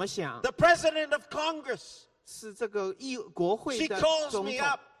你怎么想？ The president of Congress, 是这个国会 she 的 calls 总 me 统，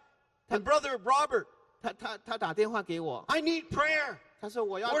 up. And Brother Robert, 他打电话给我， I need prayer. 他说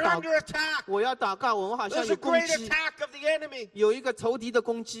我要 We're 祷 under attack. 我要祷告，我们好像 There's 有 a 攻 great 击， attack of the enemy. 有一个仇敌的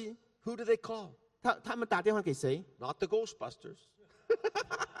攻击。 Who do they call? 他们打电话给谁？ Not the Ghostbusters.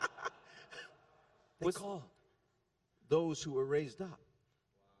 They Was- call those who were raised up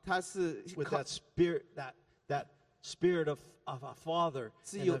他是 with 靠 that spirit of a father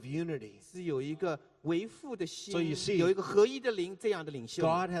是 and 有 of unity. 是有一个为父的心 So you see- 有一个合一的灵这样的领袖。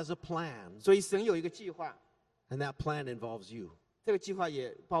 God has a plan, 所以神有一个计划， and that plan involves you. 这个计划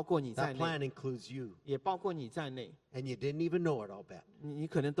也包括你在 That 内， plan includes you, 也包括你在内， and you didn't even know it, I'll bet. 你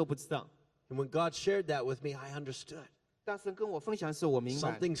可能都不知道。 And when God shared that with me, I understood. 当神跟我分享的时候，我明白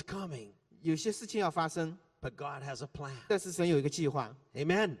Something's coming, 有些事情要发生， but God has a plan. 但是神有一个计划。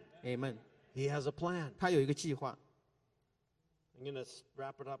 Amen. Amen， He has a plan. 他有一个计划。 I'm going to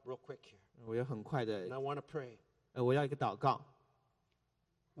wrap it up real quick here. 我要很快的 And I，want to pray. 我要一个祷告。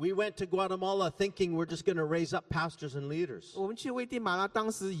 We went to Guatemala thinking we're just going to raise up pastors and leaders. 我们去危地马拉，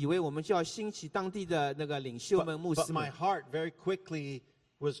当时以为我们就要兴起当地的那个领袖们、牧 But 师 my 们， heart very quickly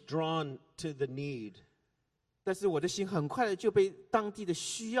was drawn to the need. 但是我的心很快的就被当地的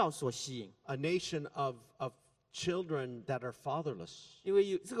需要所吸引， A nation of children that are fatherless. 因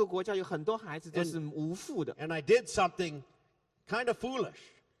为这个国家有很多孩子都是无父的。 And I did something kind of foolish.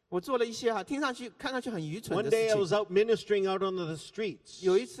 我做了一些看上去很愚蠢 One 的 day I 事 was 情。 out ministering out on the streets,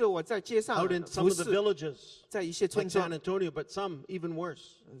 有一次我在街上 out in some 服 of the 侍， villages, 在一些村 like 庄 San，Antonio, but some even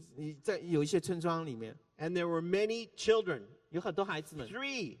worse. 在有一些村庄里面 And there were many children, 有很多孩子们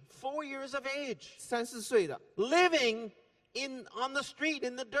 3, 4 years of age, 3、4岁的， living on the street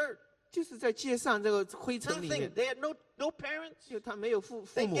in the dirt. 就是在街上这个灰尘里 Nothing. 面， They had no parents. 就他没有父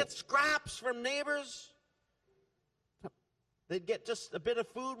They'd 母， get scraps from neighbors. They'd get just a bit of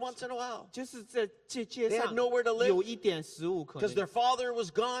food once in a while 就是在街 They had 上 nowhere to live 有一点食物可 because 能 their，father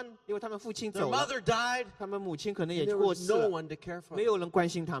was gone, 因为他们父亲 their 走了， mother died, 他们母亲可能 and 也 there 过 was 世 no 了， one to care for 没 them. 有人关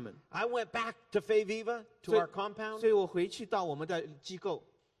心他们， I went back to Fe Viva, to 所以 our compound, 所以我回去到我们的机构，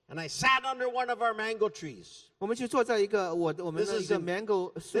 and I sat under one of our mango trees. 我们就坐在一个我们 This 的 is 一个 in-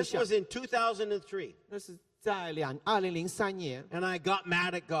 mango 树 This 下， was in 2003, 那是在2003年， and I got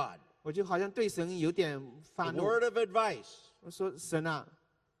mad at God. 我就好像对神有点发 A 怒， word of advice. 我说神啊，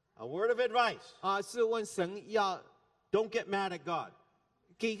 A word of advice. 是问神要 Don't get mad at God.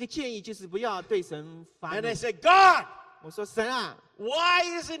 给一个建议，就是不要对神发 And 怒 I。said, God, 我说神啊， why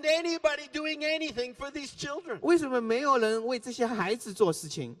isn't anybody doing anything for these children? 为什么没有人为这些孩子做事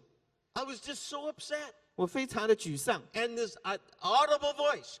情？ I was just so upset. 我非常的沮丧。 And this audible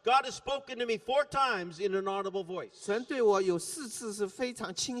voice, God has spoken to me 4 times in an audible voice. 神对我有4次是非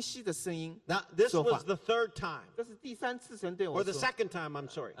常清晰的声音， Now, this 说话。 was the 3rd time, 这是第3次神对 or 我 the 说， second time, I'm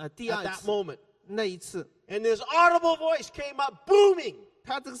sorry, 第 at 2 that 次 moment. 那一次， And this audible voice came up booming.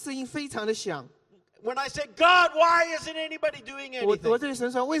 他这个声音非常的响。 When I said, God, why isn't anybody doing 我 anything? 对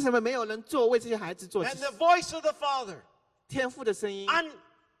神说，为什么没有人为这些孩子做 And the 事？ voice of the Father, 天父的声音，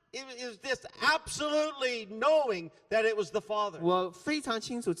 it was just absolutely knowing that it was the Father. 我非常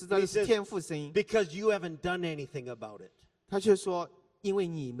清楚知道 He 这是 says- 天父声音。 Because you haven't done anything about it. 他却说，因为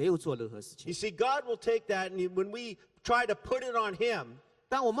你没有做任何事 You 情。 see, God will take that, and when we try to put it on Him,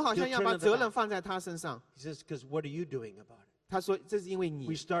 但我们好像 He'll 要 turn 把 it 责 about. 任放在他身上。 He says, because what are you doing about it? 他说，这是因为 We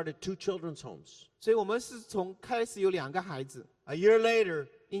你， started 2 children's homes. 所以我们是从开始有2个孩子， A year later,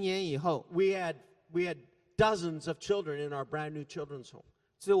 1年以后， we had dozens of children in our brand new children's home.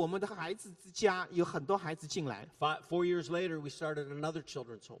 所以我们的孩子之家有很多孩子进来。 4 years later, we started another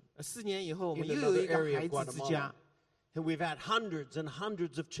children's home. 4年以后，我们 In 又有 another 一个 area 孩 of 子之家 Guatemala.，And we've had hundreds and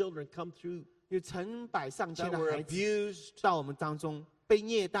hundreds of children come through 有成百上千 that 的 were 孩子 abused 到我们当中，被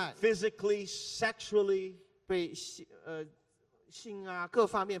虐待、 physically, sexually, 被性啊各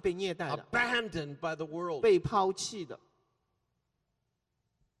方面被虐待的， abandoned by the world. 被抛弃的。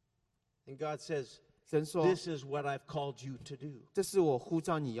 And God says, 神说 this is what I've called you to do. 这是我呼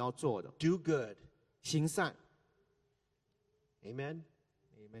召你要做的， Do good. 行善。 Amen.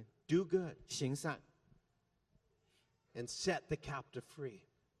 Amen. Do good 行善， and set the captive free.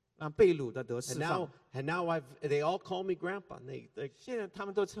 让被掳的得 And 释 now, 放。 and now they all call me grandpa. They 现在他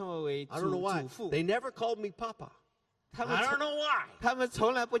们都称我为 I don't know 祖 why. 父， They never called me papa. 他们 I don't 从 know why. 他们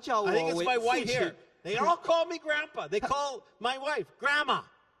从来不叫我 I think it's 为 my 父 white 亲 hair.，They all call me grandpa. They call my wife grandma.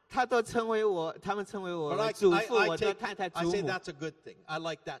 他都称为我，他们称为 But 我 I, 祖 I, 父， I 我的 take, 太太 I 祖 say 母， that's a good thing. I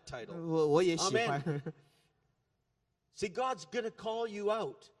like that title. 我也喜欢。 See, God's going to call you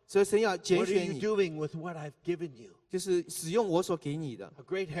out. 所以神要拣 What are 选 you 你， doing with what I've given you? 就是使用我所给你的 A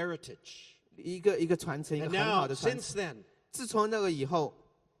great heritage. 一个传承，一个 And 很好 now, 的传 since 承。 then, 自从那个以后，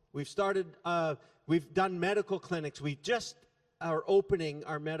 we've started, we've done medical clinics. We just are opening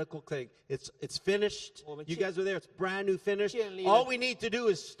our medical clinic. It's finished. 我们 You 建- guys were there. It's brand new, finished. 建立了- All we need to do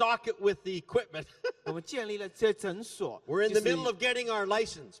is stock it with the equipment. 我们建立了这诊所。 We're in 就 the 是 middle of getting our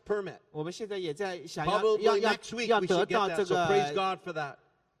license permit. 我们现在也在想要 Probably next week 要 we 得 should 到 get 这 that. So praise 个， God for that.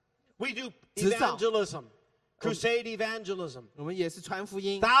 We do 执照。 evangelism, crusade evangelism. 我们也是传福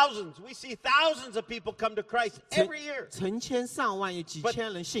音， Thousands. We see thousands of people come to Christ 成 every year. 成千上万有几 But-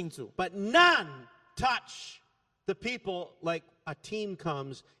 千人信主， But none touch the people like a team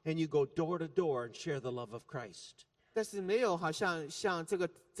comes and you go door to door and share the love of Christ. 但是没有好像像这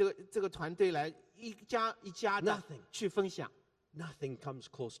个团队来一家一家的 Nothing. 去分享， Nothing comes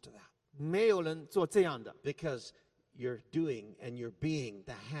close to that 没有人做这样的， because you're doing and you're being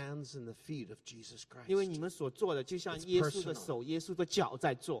the hands and the feet of Jesus 因为 Christ. 你们所做的就像 It's 耶稣的 personal. 手、耶稣的脚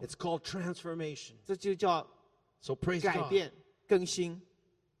在做， It's called transformation. 这就叫 So praise 改 God. 变、更新。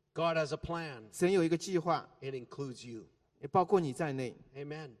 God has a plan. 神有一个计划， It includes you. 也包括你在内。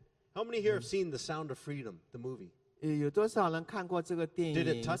 Amen. How many here have seen The Sound of Freedom, the movie? 有多少人看过这个电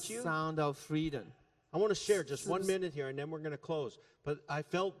Did 影 it touch you? 《Sound of Freedom》？ I want to share just 1 minute here and then we're going to close. But I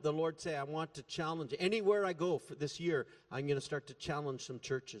felt the Lord say, I want to challenge. Anywhere I go for this year, I'm going to start to challenge some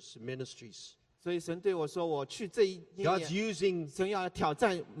churches, some ministries. 所以神对我说：“我去这一 God's 年， using, 神要挑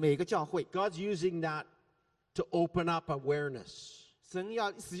战每个教会， God's using that to open up awareness. 神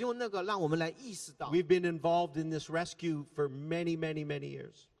要使用那个让我们来意识到， We've been involved in this rescue for many, many, many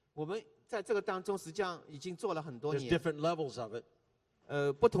years. 我们在这个当中实际上已经做了很多 There's 年， different levels of it,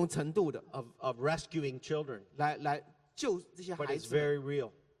 不同程度的 of rescuing children. 来救这些 But 孩 it's 子们， very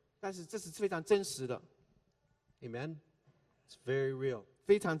real. 但是这是非常真实的， Amen? It's very real.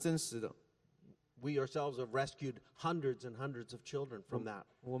 非常真实的。 We ourselves have rescued hundreds and hundreds of children from that.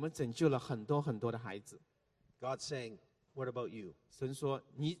 我们拯救了很多很多的孩子。 God's saying, what about you? 神说：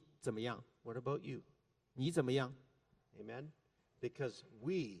你怎么样？ What about you? 你怎么样？ Amen? Because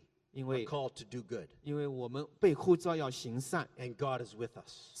we 因 are 为 called to do good, 因为我们被呼召要行善， and God is with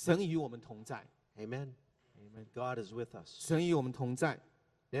us. 神与我们同在， Amen? Amen. God is with us. 神与我们同在。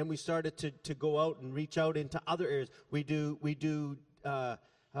 Then we started to go out and reach out into other areas. We do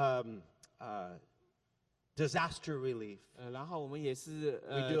disaster relief. 然后我们也是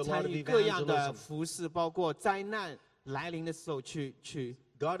We do a lot 参 of 与各样的 evangelism. 服饰，包括灾难来临的时候去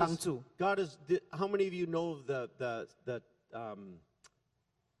God 帮 is, 助。 God is. How many of you know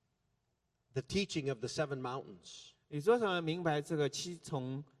the teaching of the seven mountains? 有多少人明白这个七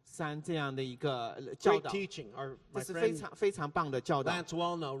重山这样的一个教 Great 导？ teaching. 这 My 是非 friend 常非常棒的教导。 Lance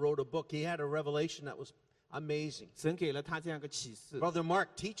Wallnau wrote a book. He had a revelation that was amazing. 神给了他这样一个启示。 Brother Mark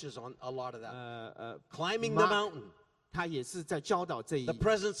teaches on a lot of that. ，Climbing the Mark mountain, 他也是在教导这一 the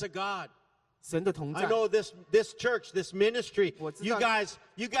presence of God. 神的同 I 在。 know this church, this ministry. 我知 You 道。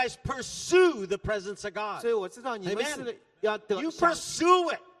 guys pursue the presence of God. 所以我知道你们 Amen. 是要得 You 想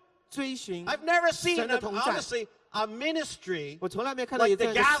pursue it. 追寻。 I've never seen, 神的同在。 honestly, a ministry 我从来没看到有 like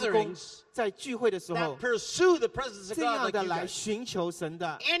这 the 样的事工 gatherings，在聚会的时候 that pursue the presence of 这 God 样 like 的 you 来 guys. 寻求神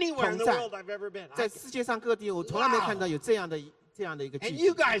的 Anywhere in 同 the 在 world。I've ever been. 在世界上各地，我从来没看到有这样的一个 And 聚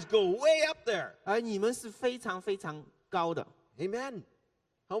you 集， guys go way up there. 而你们是非常非常高的。 Amen.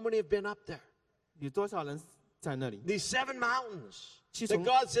 How many have been up there? 有多少人在那里？ These seven mountains 七 that 重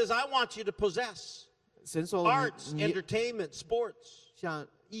God says, I want you to possess. 神说 Arts, 你 entertainment, sports, 像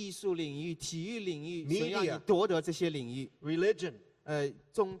艺术领域、体育领域， Media 神要你夺得这些领域。 religion.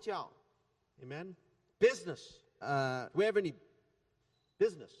 宗教， Amen. Business. 呃 Do we have any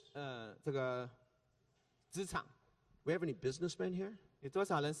business? 这个职场， We have any businessmen here? 有多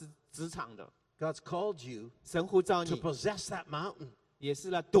少人是职场的？ God's called you 神呼召 to 你， possess that mountain. 也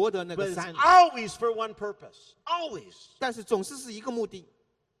是来夺得那 But 个 it's 山， always for one purpose. Always. 但是总是一个目的，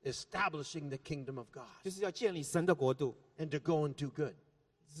 Establishing the kingdom of God 就是要建立神的国度， and to go and do good.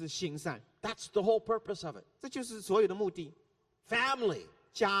 是行善， That's the whole purpose of it. 这就是所有的目的。 Family.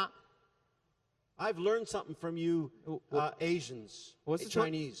 家， I've learned something from you, Asians, 我是从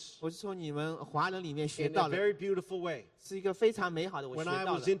Chinese, 我是从你们华人里面学 in 到 a 的， very beautiful way. 是一个非常美好的，我 When 学 I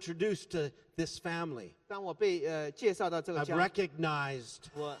到 was 了。 introduced to this family, 当我被介绍到这个 I've 家， recognized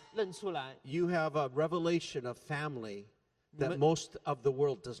我认出来， you have a revelation of family that But- most of the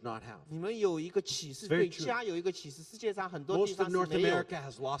world does not have. 你们有一个启示， Very 对 true. 家有一个启示，世界上很多地 Most 方 of 是 North 没有。 America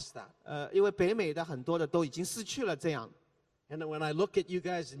has lost that. 因为北美的很多的都已经失去了这样。And when I look at you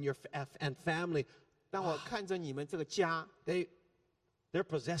guys and your and family, 当我看着你们这个家， they're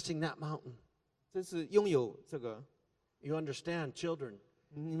possessing that mountain. 这是拥有这个， You understand, children,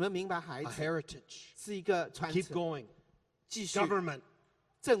 你们明白，孩 a 子 heritage. 是一个传 Keep 承， going. 继续 Government,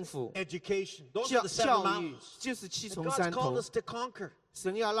 政府 education. Those 教 are the seven 教育 mountains. 就是七 that 重 God's 山 called 头， us to conquer.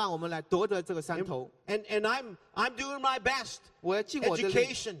 神要让我们来夺得这个山头。 And I'm doing my best. 我要尽我的力，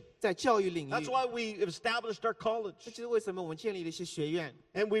 Education. 在教育领域。 That's why we established our 这 college. 就是为什么我们建立了一些学院，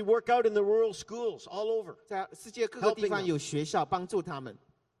 And we work out in the rural schools all over. 在世界各个地 Helping 方 them. 有学校帮助他们。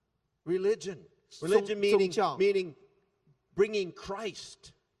 Religion. 宗 Religion meaning, 宗教。 meaning bringing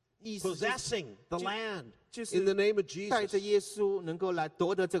Christ, 意思就是 possessing the 就 land 就是 in the name of 带着 Jesus. 耶稣能够来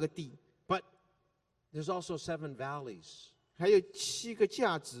夺得这个地。 But there's also 7 valleys 还有7个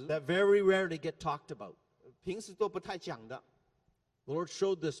价值， that very rarely get talked about. 平时都不太讲的。 The Lord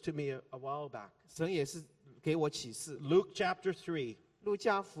showed this to me a while back. 神也是给我启示。 Luke chapter 3, 路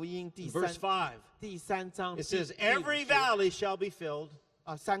加福音第 verse 5. 3章 It says, 第五 Every 节 valley shall be filled.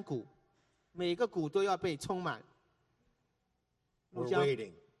 山谷，每个谷都要被充满。 We're 路加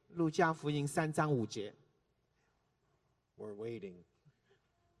waiting. 路加福音3章5节， We're waiting.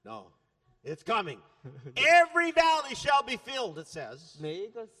 No, it's coming. Every valley shall be filled, it says. 每一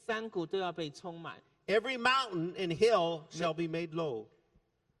个山谷都要被充满， Every mountain and hill shall be made low,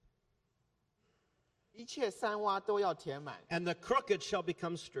 一切山洼都要填满， and the crooked shall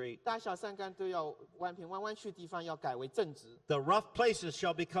become straight. 大小山冈都要弯平，弯弯曲的地方要改为正直， The rough places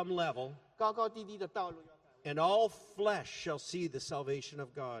shall become level, 高高低低的道路要改为。 and all flesh shall see the salvation of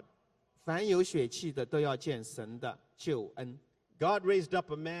God. 凡有血气的都要见神的救恩。 God raised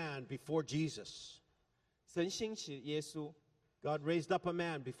up a man before Jesus. 神兴起耶稣 God raised up a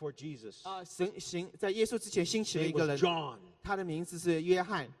man before Jesus. 在耶稣之前兴起了 His 一 name 个 was 人， John 他的名字是约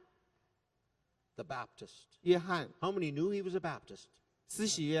翰。 the Baptist. 约翰， How many knew he was a Baptist? 施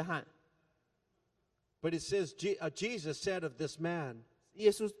洗约翰。 But it says Jesus said of this man,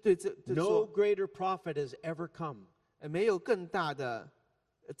 耶稣对这 no 说， greater prophet has ever come 没有更大的，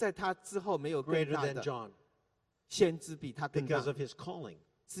在他之后没有更 greater 大 than 的 John 先知比他更大 because，of his calling.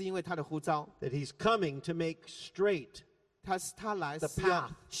 是因为他的呼召， That he's coming to make straight 他来 The 是要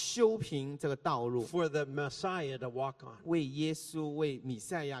path 修平这个道路， for the Messiah to walk on. 为耶稣为米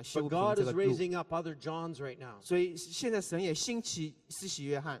赛亚修 But 平 God 这 is 个路。 raising up other Johns right now 所以现在神也兴起施洗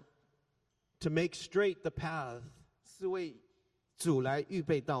约翰， to make straight the path, 是为主来预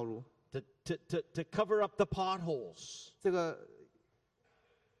备道路。 to cover up the potholes. 这个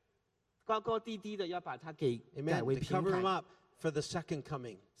高高低低的要把它给改 Amen. 为 To 平 cover him 坦， up for the second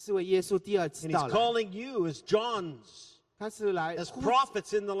coming. 是为耶稣第二次 And 到 he's 来。 calling you as Johns, 他是来 as 呼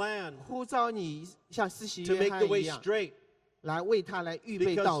prophets in the land, 呼召你，像施洗 to 约 make the 翰 way 一样， straight. 来为他来预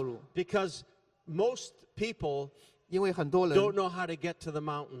备道 Because, 路。 because most people 因为很多人 don't know how to get to the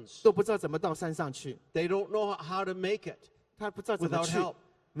mountains. 都不知道怎么到山上去， They don't know how to make it 他不知道怎么 without 去 help.，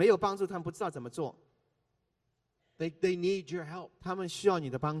没有帮助，他们不知道怎么做， They need your help. 他们需要你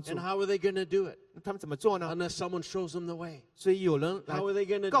的帮助 And。how are they going to do it? 他们怎么做呢？ Unless someone shows them the way. 所以有人来 How are they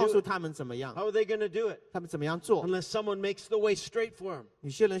going to 告 do 诉 it? 他们怎么样， How are they going to do it? 他们怎么样做。 Unless someone makes the way straight for them. 有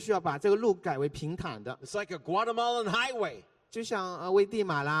些人需要把这个路改为平坦的， It's like a Guatemalan highway 就像危地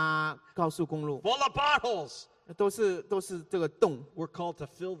马拉高速公路， full of potholes. 都是这个洞， We're called to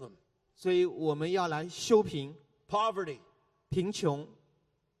fill them. 所以我们要来修平 Poverty. 贫穷。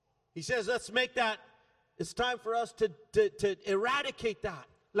 He says, let's make that. It's time for us to eradicate that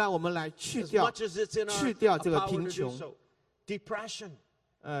让我们来去 as 掉 much as it's in 去 our 掉这个 power 贫 to do 穷， so. Depression.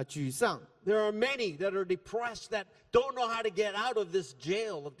 沮丧。 There are many that are depressed that don't know how to get out of this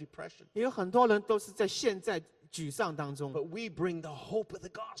jail of depression. 也有很多人都是在现在沮丧当中， But we bring the hope of the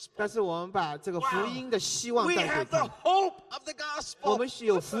gospel. 但是我们把这个福音的希望 We 带给 have 他 the 们， hope of the 我 gospel. 们是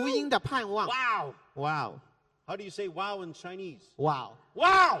有福音的盼望。 Wow. 哇哦， How do you say wow in Chinese? 哇哦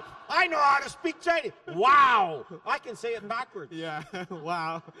Wow. I know how to speak Chinese. Wow. I can say it backwards. ，Yeah，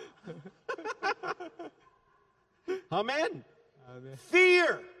哇哦 Amen.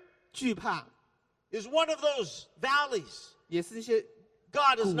 Fear 惧怕 is one of those valleys. 也是一些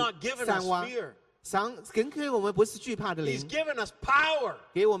God has not given us 山洼 fear. 给我们不是惧怕的 He's 灵， given us power,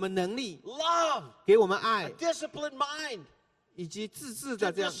 给我们能力， love, 给我们 a 爱， disciplined mind 以及自制 to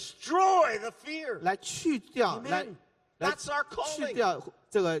的这样 destroy the fear. 来去掉，来 Amen. 来 That's our 去 calling. 掉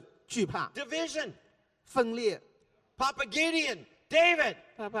这个惧怕、 Division. 分裂。 Papa Gideon, David,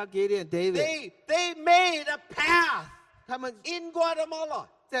 爸爸给点 David， they made a path 他们 in Guatemala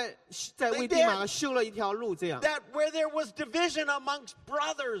在危地马拉修了一条路，这样 that where there was division amongst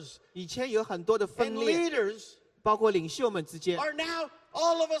brothers 以前有很多的分 and 裂， leaders 包括领袖们之间， are now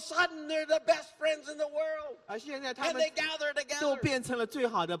all of a sudden they're the best friends in the world. 而现在他 And 们 they gather 都 together 变成了最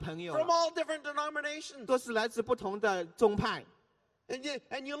好的朋友 from 了， all different denominations. 都是来自不同的宗派。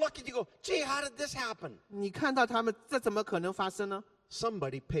 And you look and you go, gee, how did this happen? 你看到他们，这怎么可能发生呢？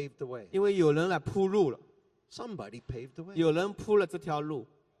 Somebody paved the way. 因为有人来铺路了， Somebody paved the way. 有人铺了这条路。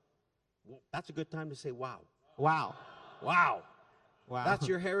 That's a good time to say, wow. 哇哦， Wow. 哇哦， That's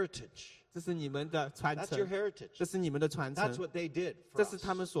your heritage. 这是你们的传 That's your 承， heritage. 这是你们的传 That's 承， what they did 这 for 是 us.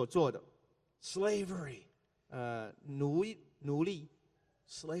 他们所做的。 Slavery. 奴隶，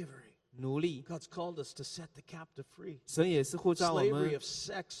 Slavery. 奴隶， God's called us to set the captive free. 神也是呼召我 Slavery 们 of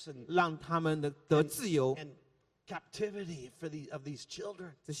sex and 让他们得自由。 and captivity of these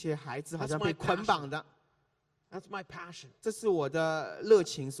children. 这些孩子好 That's 像被 my 捆绑的， That's my passion. 这是我的热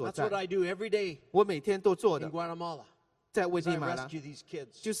情所 That's what 在。 I do every day 我每天都做 in 的， Guatemala. 在危 As I 地马拉， rescue these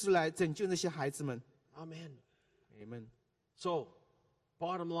kids. 就是来拯救那些孩子们。 Amen. Amen。 So,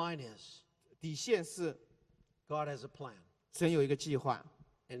 bottom line is, 底线是 God has a plan, 神有一个计划，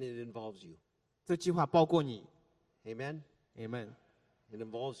 and it involves you. 这计划包括你。 Amen. Amen。 It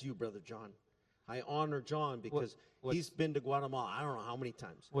involves you, Brother John. I honor John because what- he's been to Guatemala. I don't know how many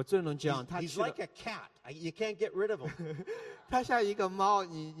times. 我尊荣 He's, 讲，他 he's 去了 like a cat. You can't get rid of him. 他像一个猫，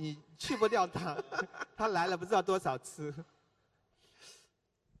你去不掉他，他来了不知道多少次，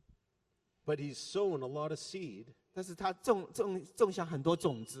 But he's sown a lot of seed. 但是他种下很多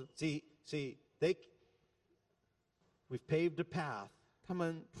种子， See, we've paved a path. 他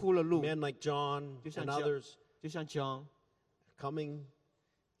们铺了路， Men like John 就像 and others 就像John coming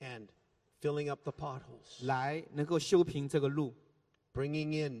and filling up the potholes, 来能够修平这个路，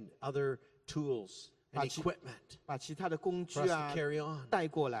 bringing in other tools and But you- equipment 把其他的工 for 具 us 啊 to carry on. 带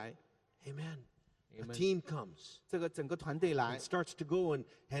过来， Amen. A Amen. team comes 这个整个团队来 and，starts to go and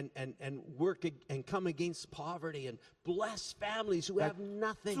work and come against poverty and bless families who have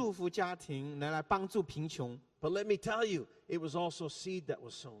nothing. 祝福家庭，来帮助贫穷， But let me tell you, it was also seed that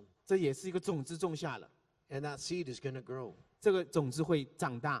was sown. 这也是一个种子种下了， And that seed is going to grow. 这个种子会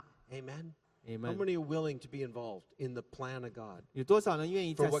长大。 Amen. How Amen。 many are willing to be involved in the plan of God? 有多少人愿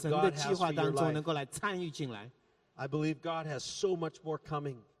意 For 在 what 神的 God 计 has 划 for 当 your 中 life. 能够来参与进来？ I believe God has so much more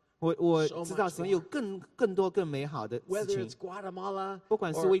coming. 我 So 知道 much 神有 more. 更多更美好的事 Whether 情 it's，Guatemala 不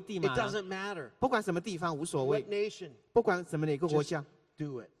管是 or 危地 it 马拉， doesn't matter. 不管什么地方无所 What 谓， nation? 不管什么哪个国 Just 家，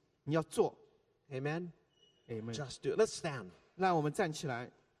 do it. 你要做。 Amen. Amen。 Just do it. Let's stand. 让我们站起来，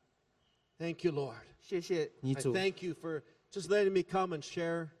 Thank you, Lord. 谢谢你 I 主， thank you for just letting me come and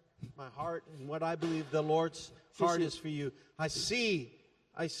share my heart and what I believe the Lord's heart is for you. I see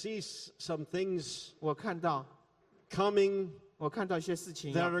some things 我看到 coming 一些事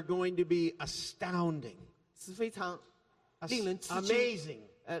情 that 啊 are going to be astounding, 是非常令人吃惊， amazing,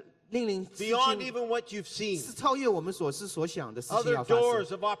 令人吃 beyond 惊， even what you've seen. 是超越我们所思所想的事情 Other 要发生。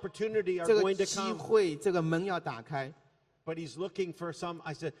 doors of opportunity are 这个 going to 机 come. 会，这个门要打开。 But he's looking for some.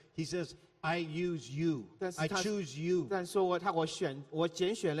 He says, I use you. 但是 I 他 choose you. 但说我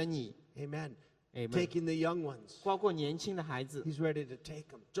拣选了你， Amen. Amen. Taking the young ones. 包括年轻的孩子。 He's ready to take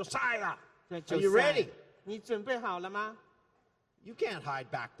them. Josiah, 对 are you 就是 ready? 你准备好了吗？ You can't hide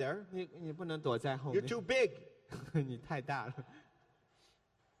back there. 你不能躲在后 You're 面， too big. 你太大了，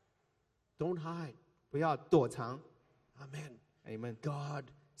 Don't hide. 不要躲藏。 Amen. Amen。 God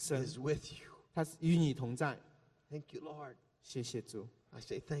神 is with you. 他是与你同在。 Thank you, Lord. 谢谢主， I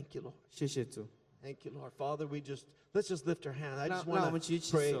say thank you, Lord. 谢谢主。 Thank you, Lord. Father, let's just lift our hands. I just 让我 want 们 to 举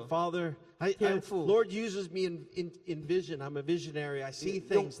起 pray. 手。 Father, 天父。 Lord uses me in vision. I'm a visionary. I see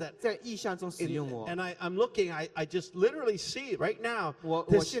用 things that 在意象中使用我。 and I'm looking, I just literally see right now 我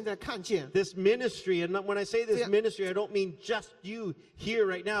this, 现在看见 this ministry. And when I say this 这样 ministry, I don't mean just you here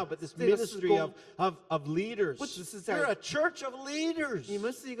right now, but this 这个 ministry 事工 of leaders. 不只是在 You're a church of leaders. 你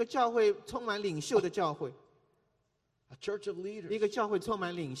们是一个教会充满领袖的教会， A church of 一 leaders. 个教会充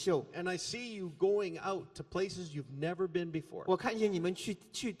满领袖。 And I see you going out to places you've never been before. 我看见你们去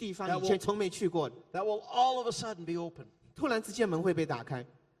地方 That 以前 will- 从没去过的， That will all of a sudden be open. 突然之间门会被打开，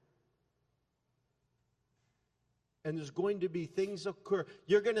 And there's going to be things occur.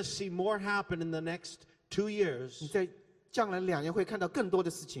 You're going to see more happen in the next 2 你 years 在将来2年会看到更多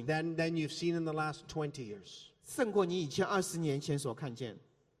的事情， than you've seen in the last 20 years. 胜过你以前20年前所看见。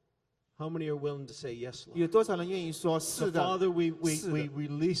 How many are willing to say yes, Lord? 有多少人愿意说 So 是的？ Father, we 是的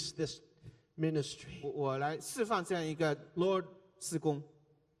release this ministry. 我来释放这样一个 Lord, 事工，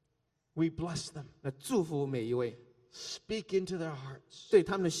 we bless them. 来祝福每一位， Speak into their hearts. 对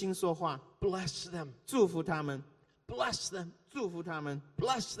他们的心说话， Bless them. 祝福他们， Bless them. 祝福他们，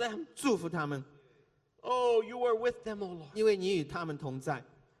 Bless them. 祝福他们， Oh, you are with them, oh Lord. 因为你与他们同在。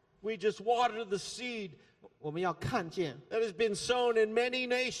 We just water the seed 我们要看见， that has been sown in many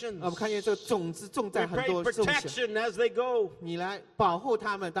nations. 我们看见这个种子种 We 在很 pray 多种下， protection as they go, 你来保护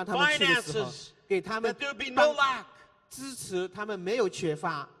他们，当他们去的时候 finances, 给他们 that there be 帮 no lack. 支持，他们没有缺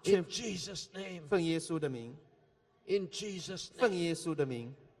乏， In Jesus' name. 奉耶稣的名， In Jesus' 奉 name. 耶稣的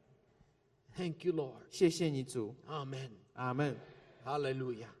名， Thank you, Lord. 谢谢你主， Amen. 阿门，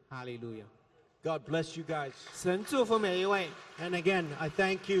 Hallelujah. 哈利路亚。 God bless you guys. 神祝福每一位， And again, I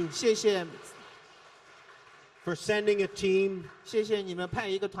thank you 谢谢 for sending a team 谢谢你们派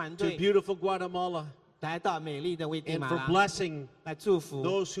一个团 to 队 beautiful Guatemala 来到美丽的危地 and 马 for 拉， blessing 来祝福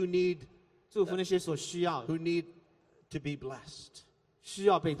those who need 那些所需要 to be blessed. 需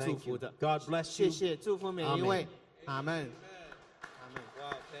要被祝 Thank 福 you. 的。 God bless 谢 you. 谢，祝福每一位，阿门。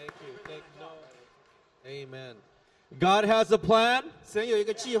 Wow, thank you. Thank you. Amen. God has a plan, 神有一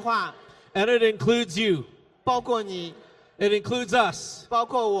个计划， and it includes you. 包括你， It includes us. 包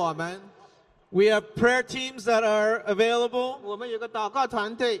括我们。 We have prayer teams that are available. 我们有个祷告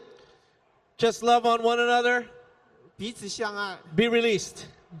团队， Just love on one another. 彼此相爱， Be released.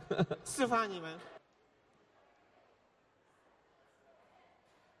 释放你们。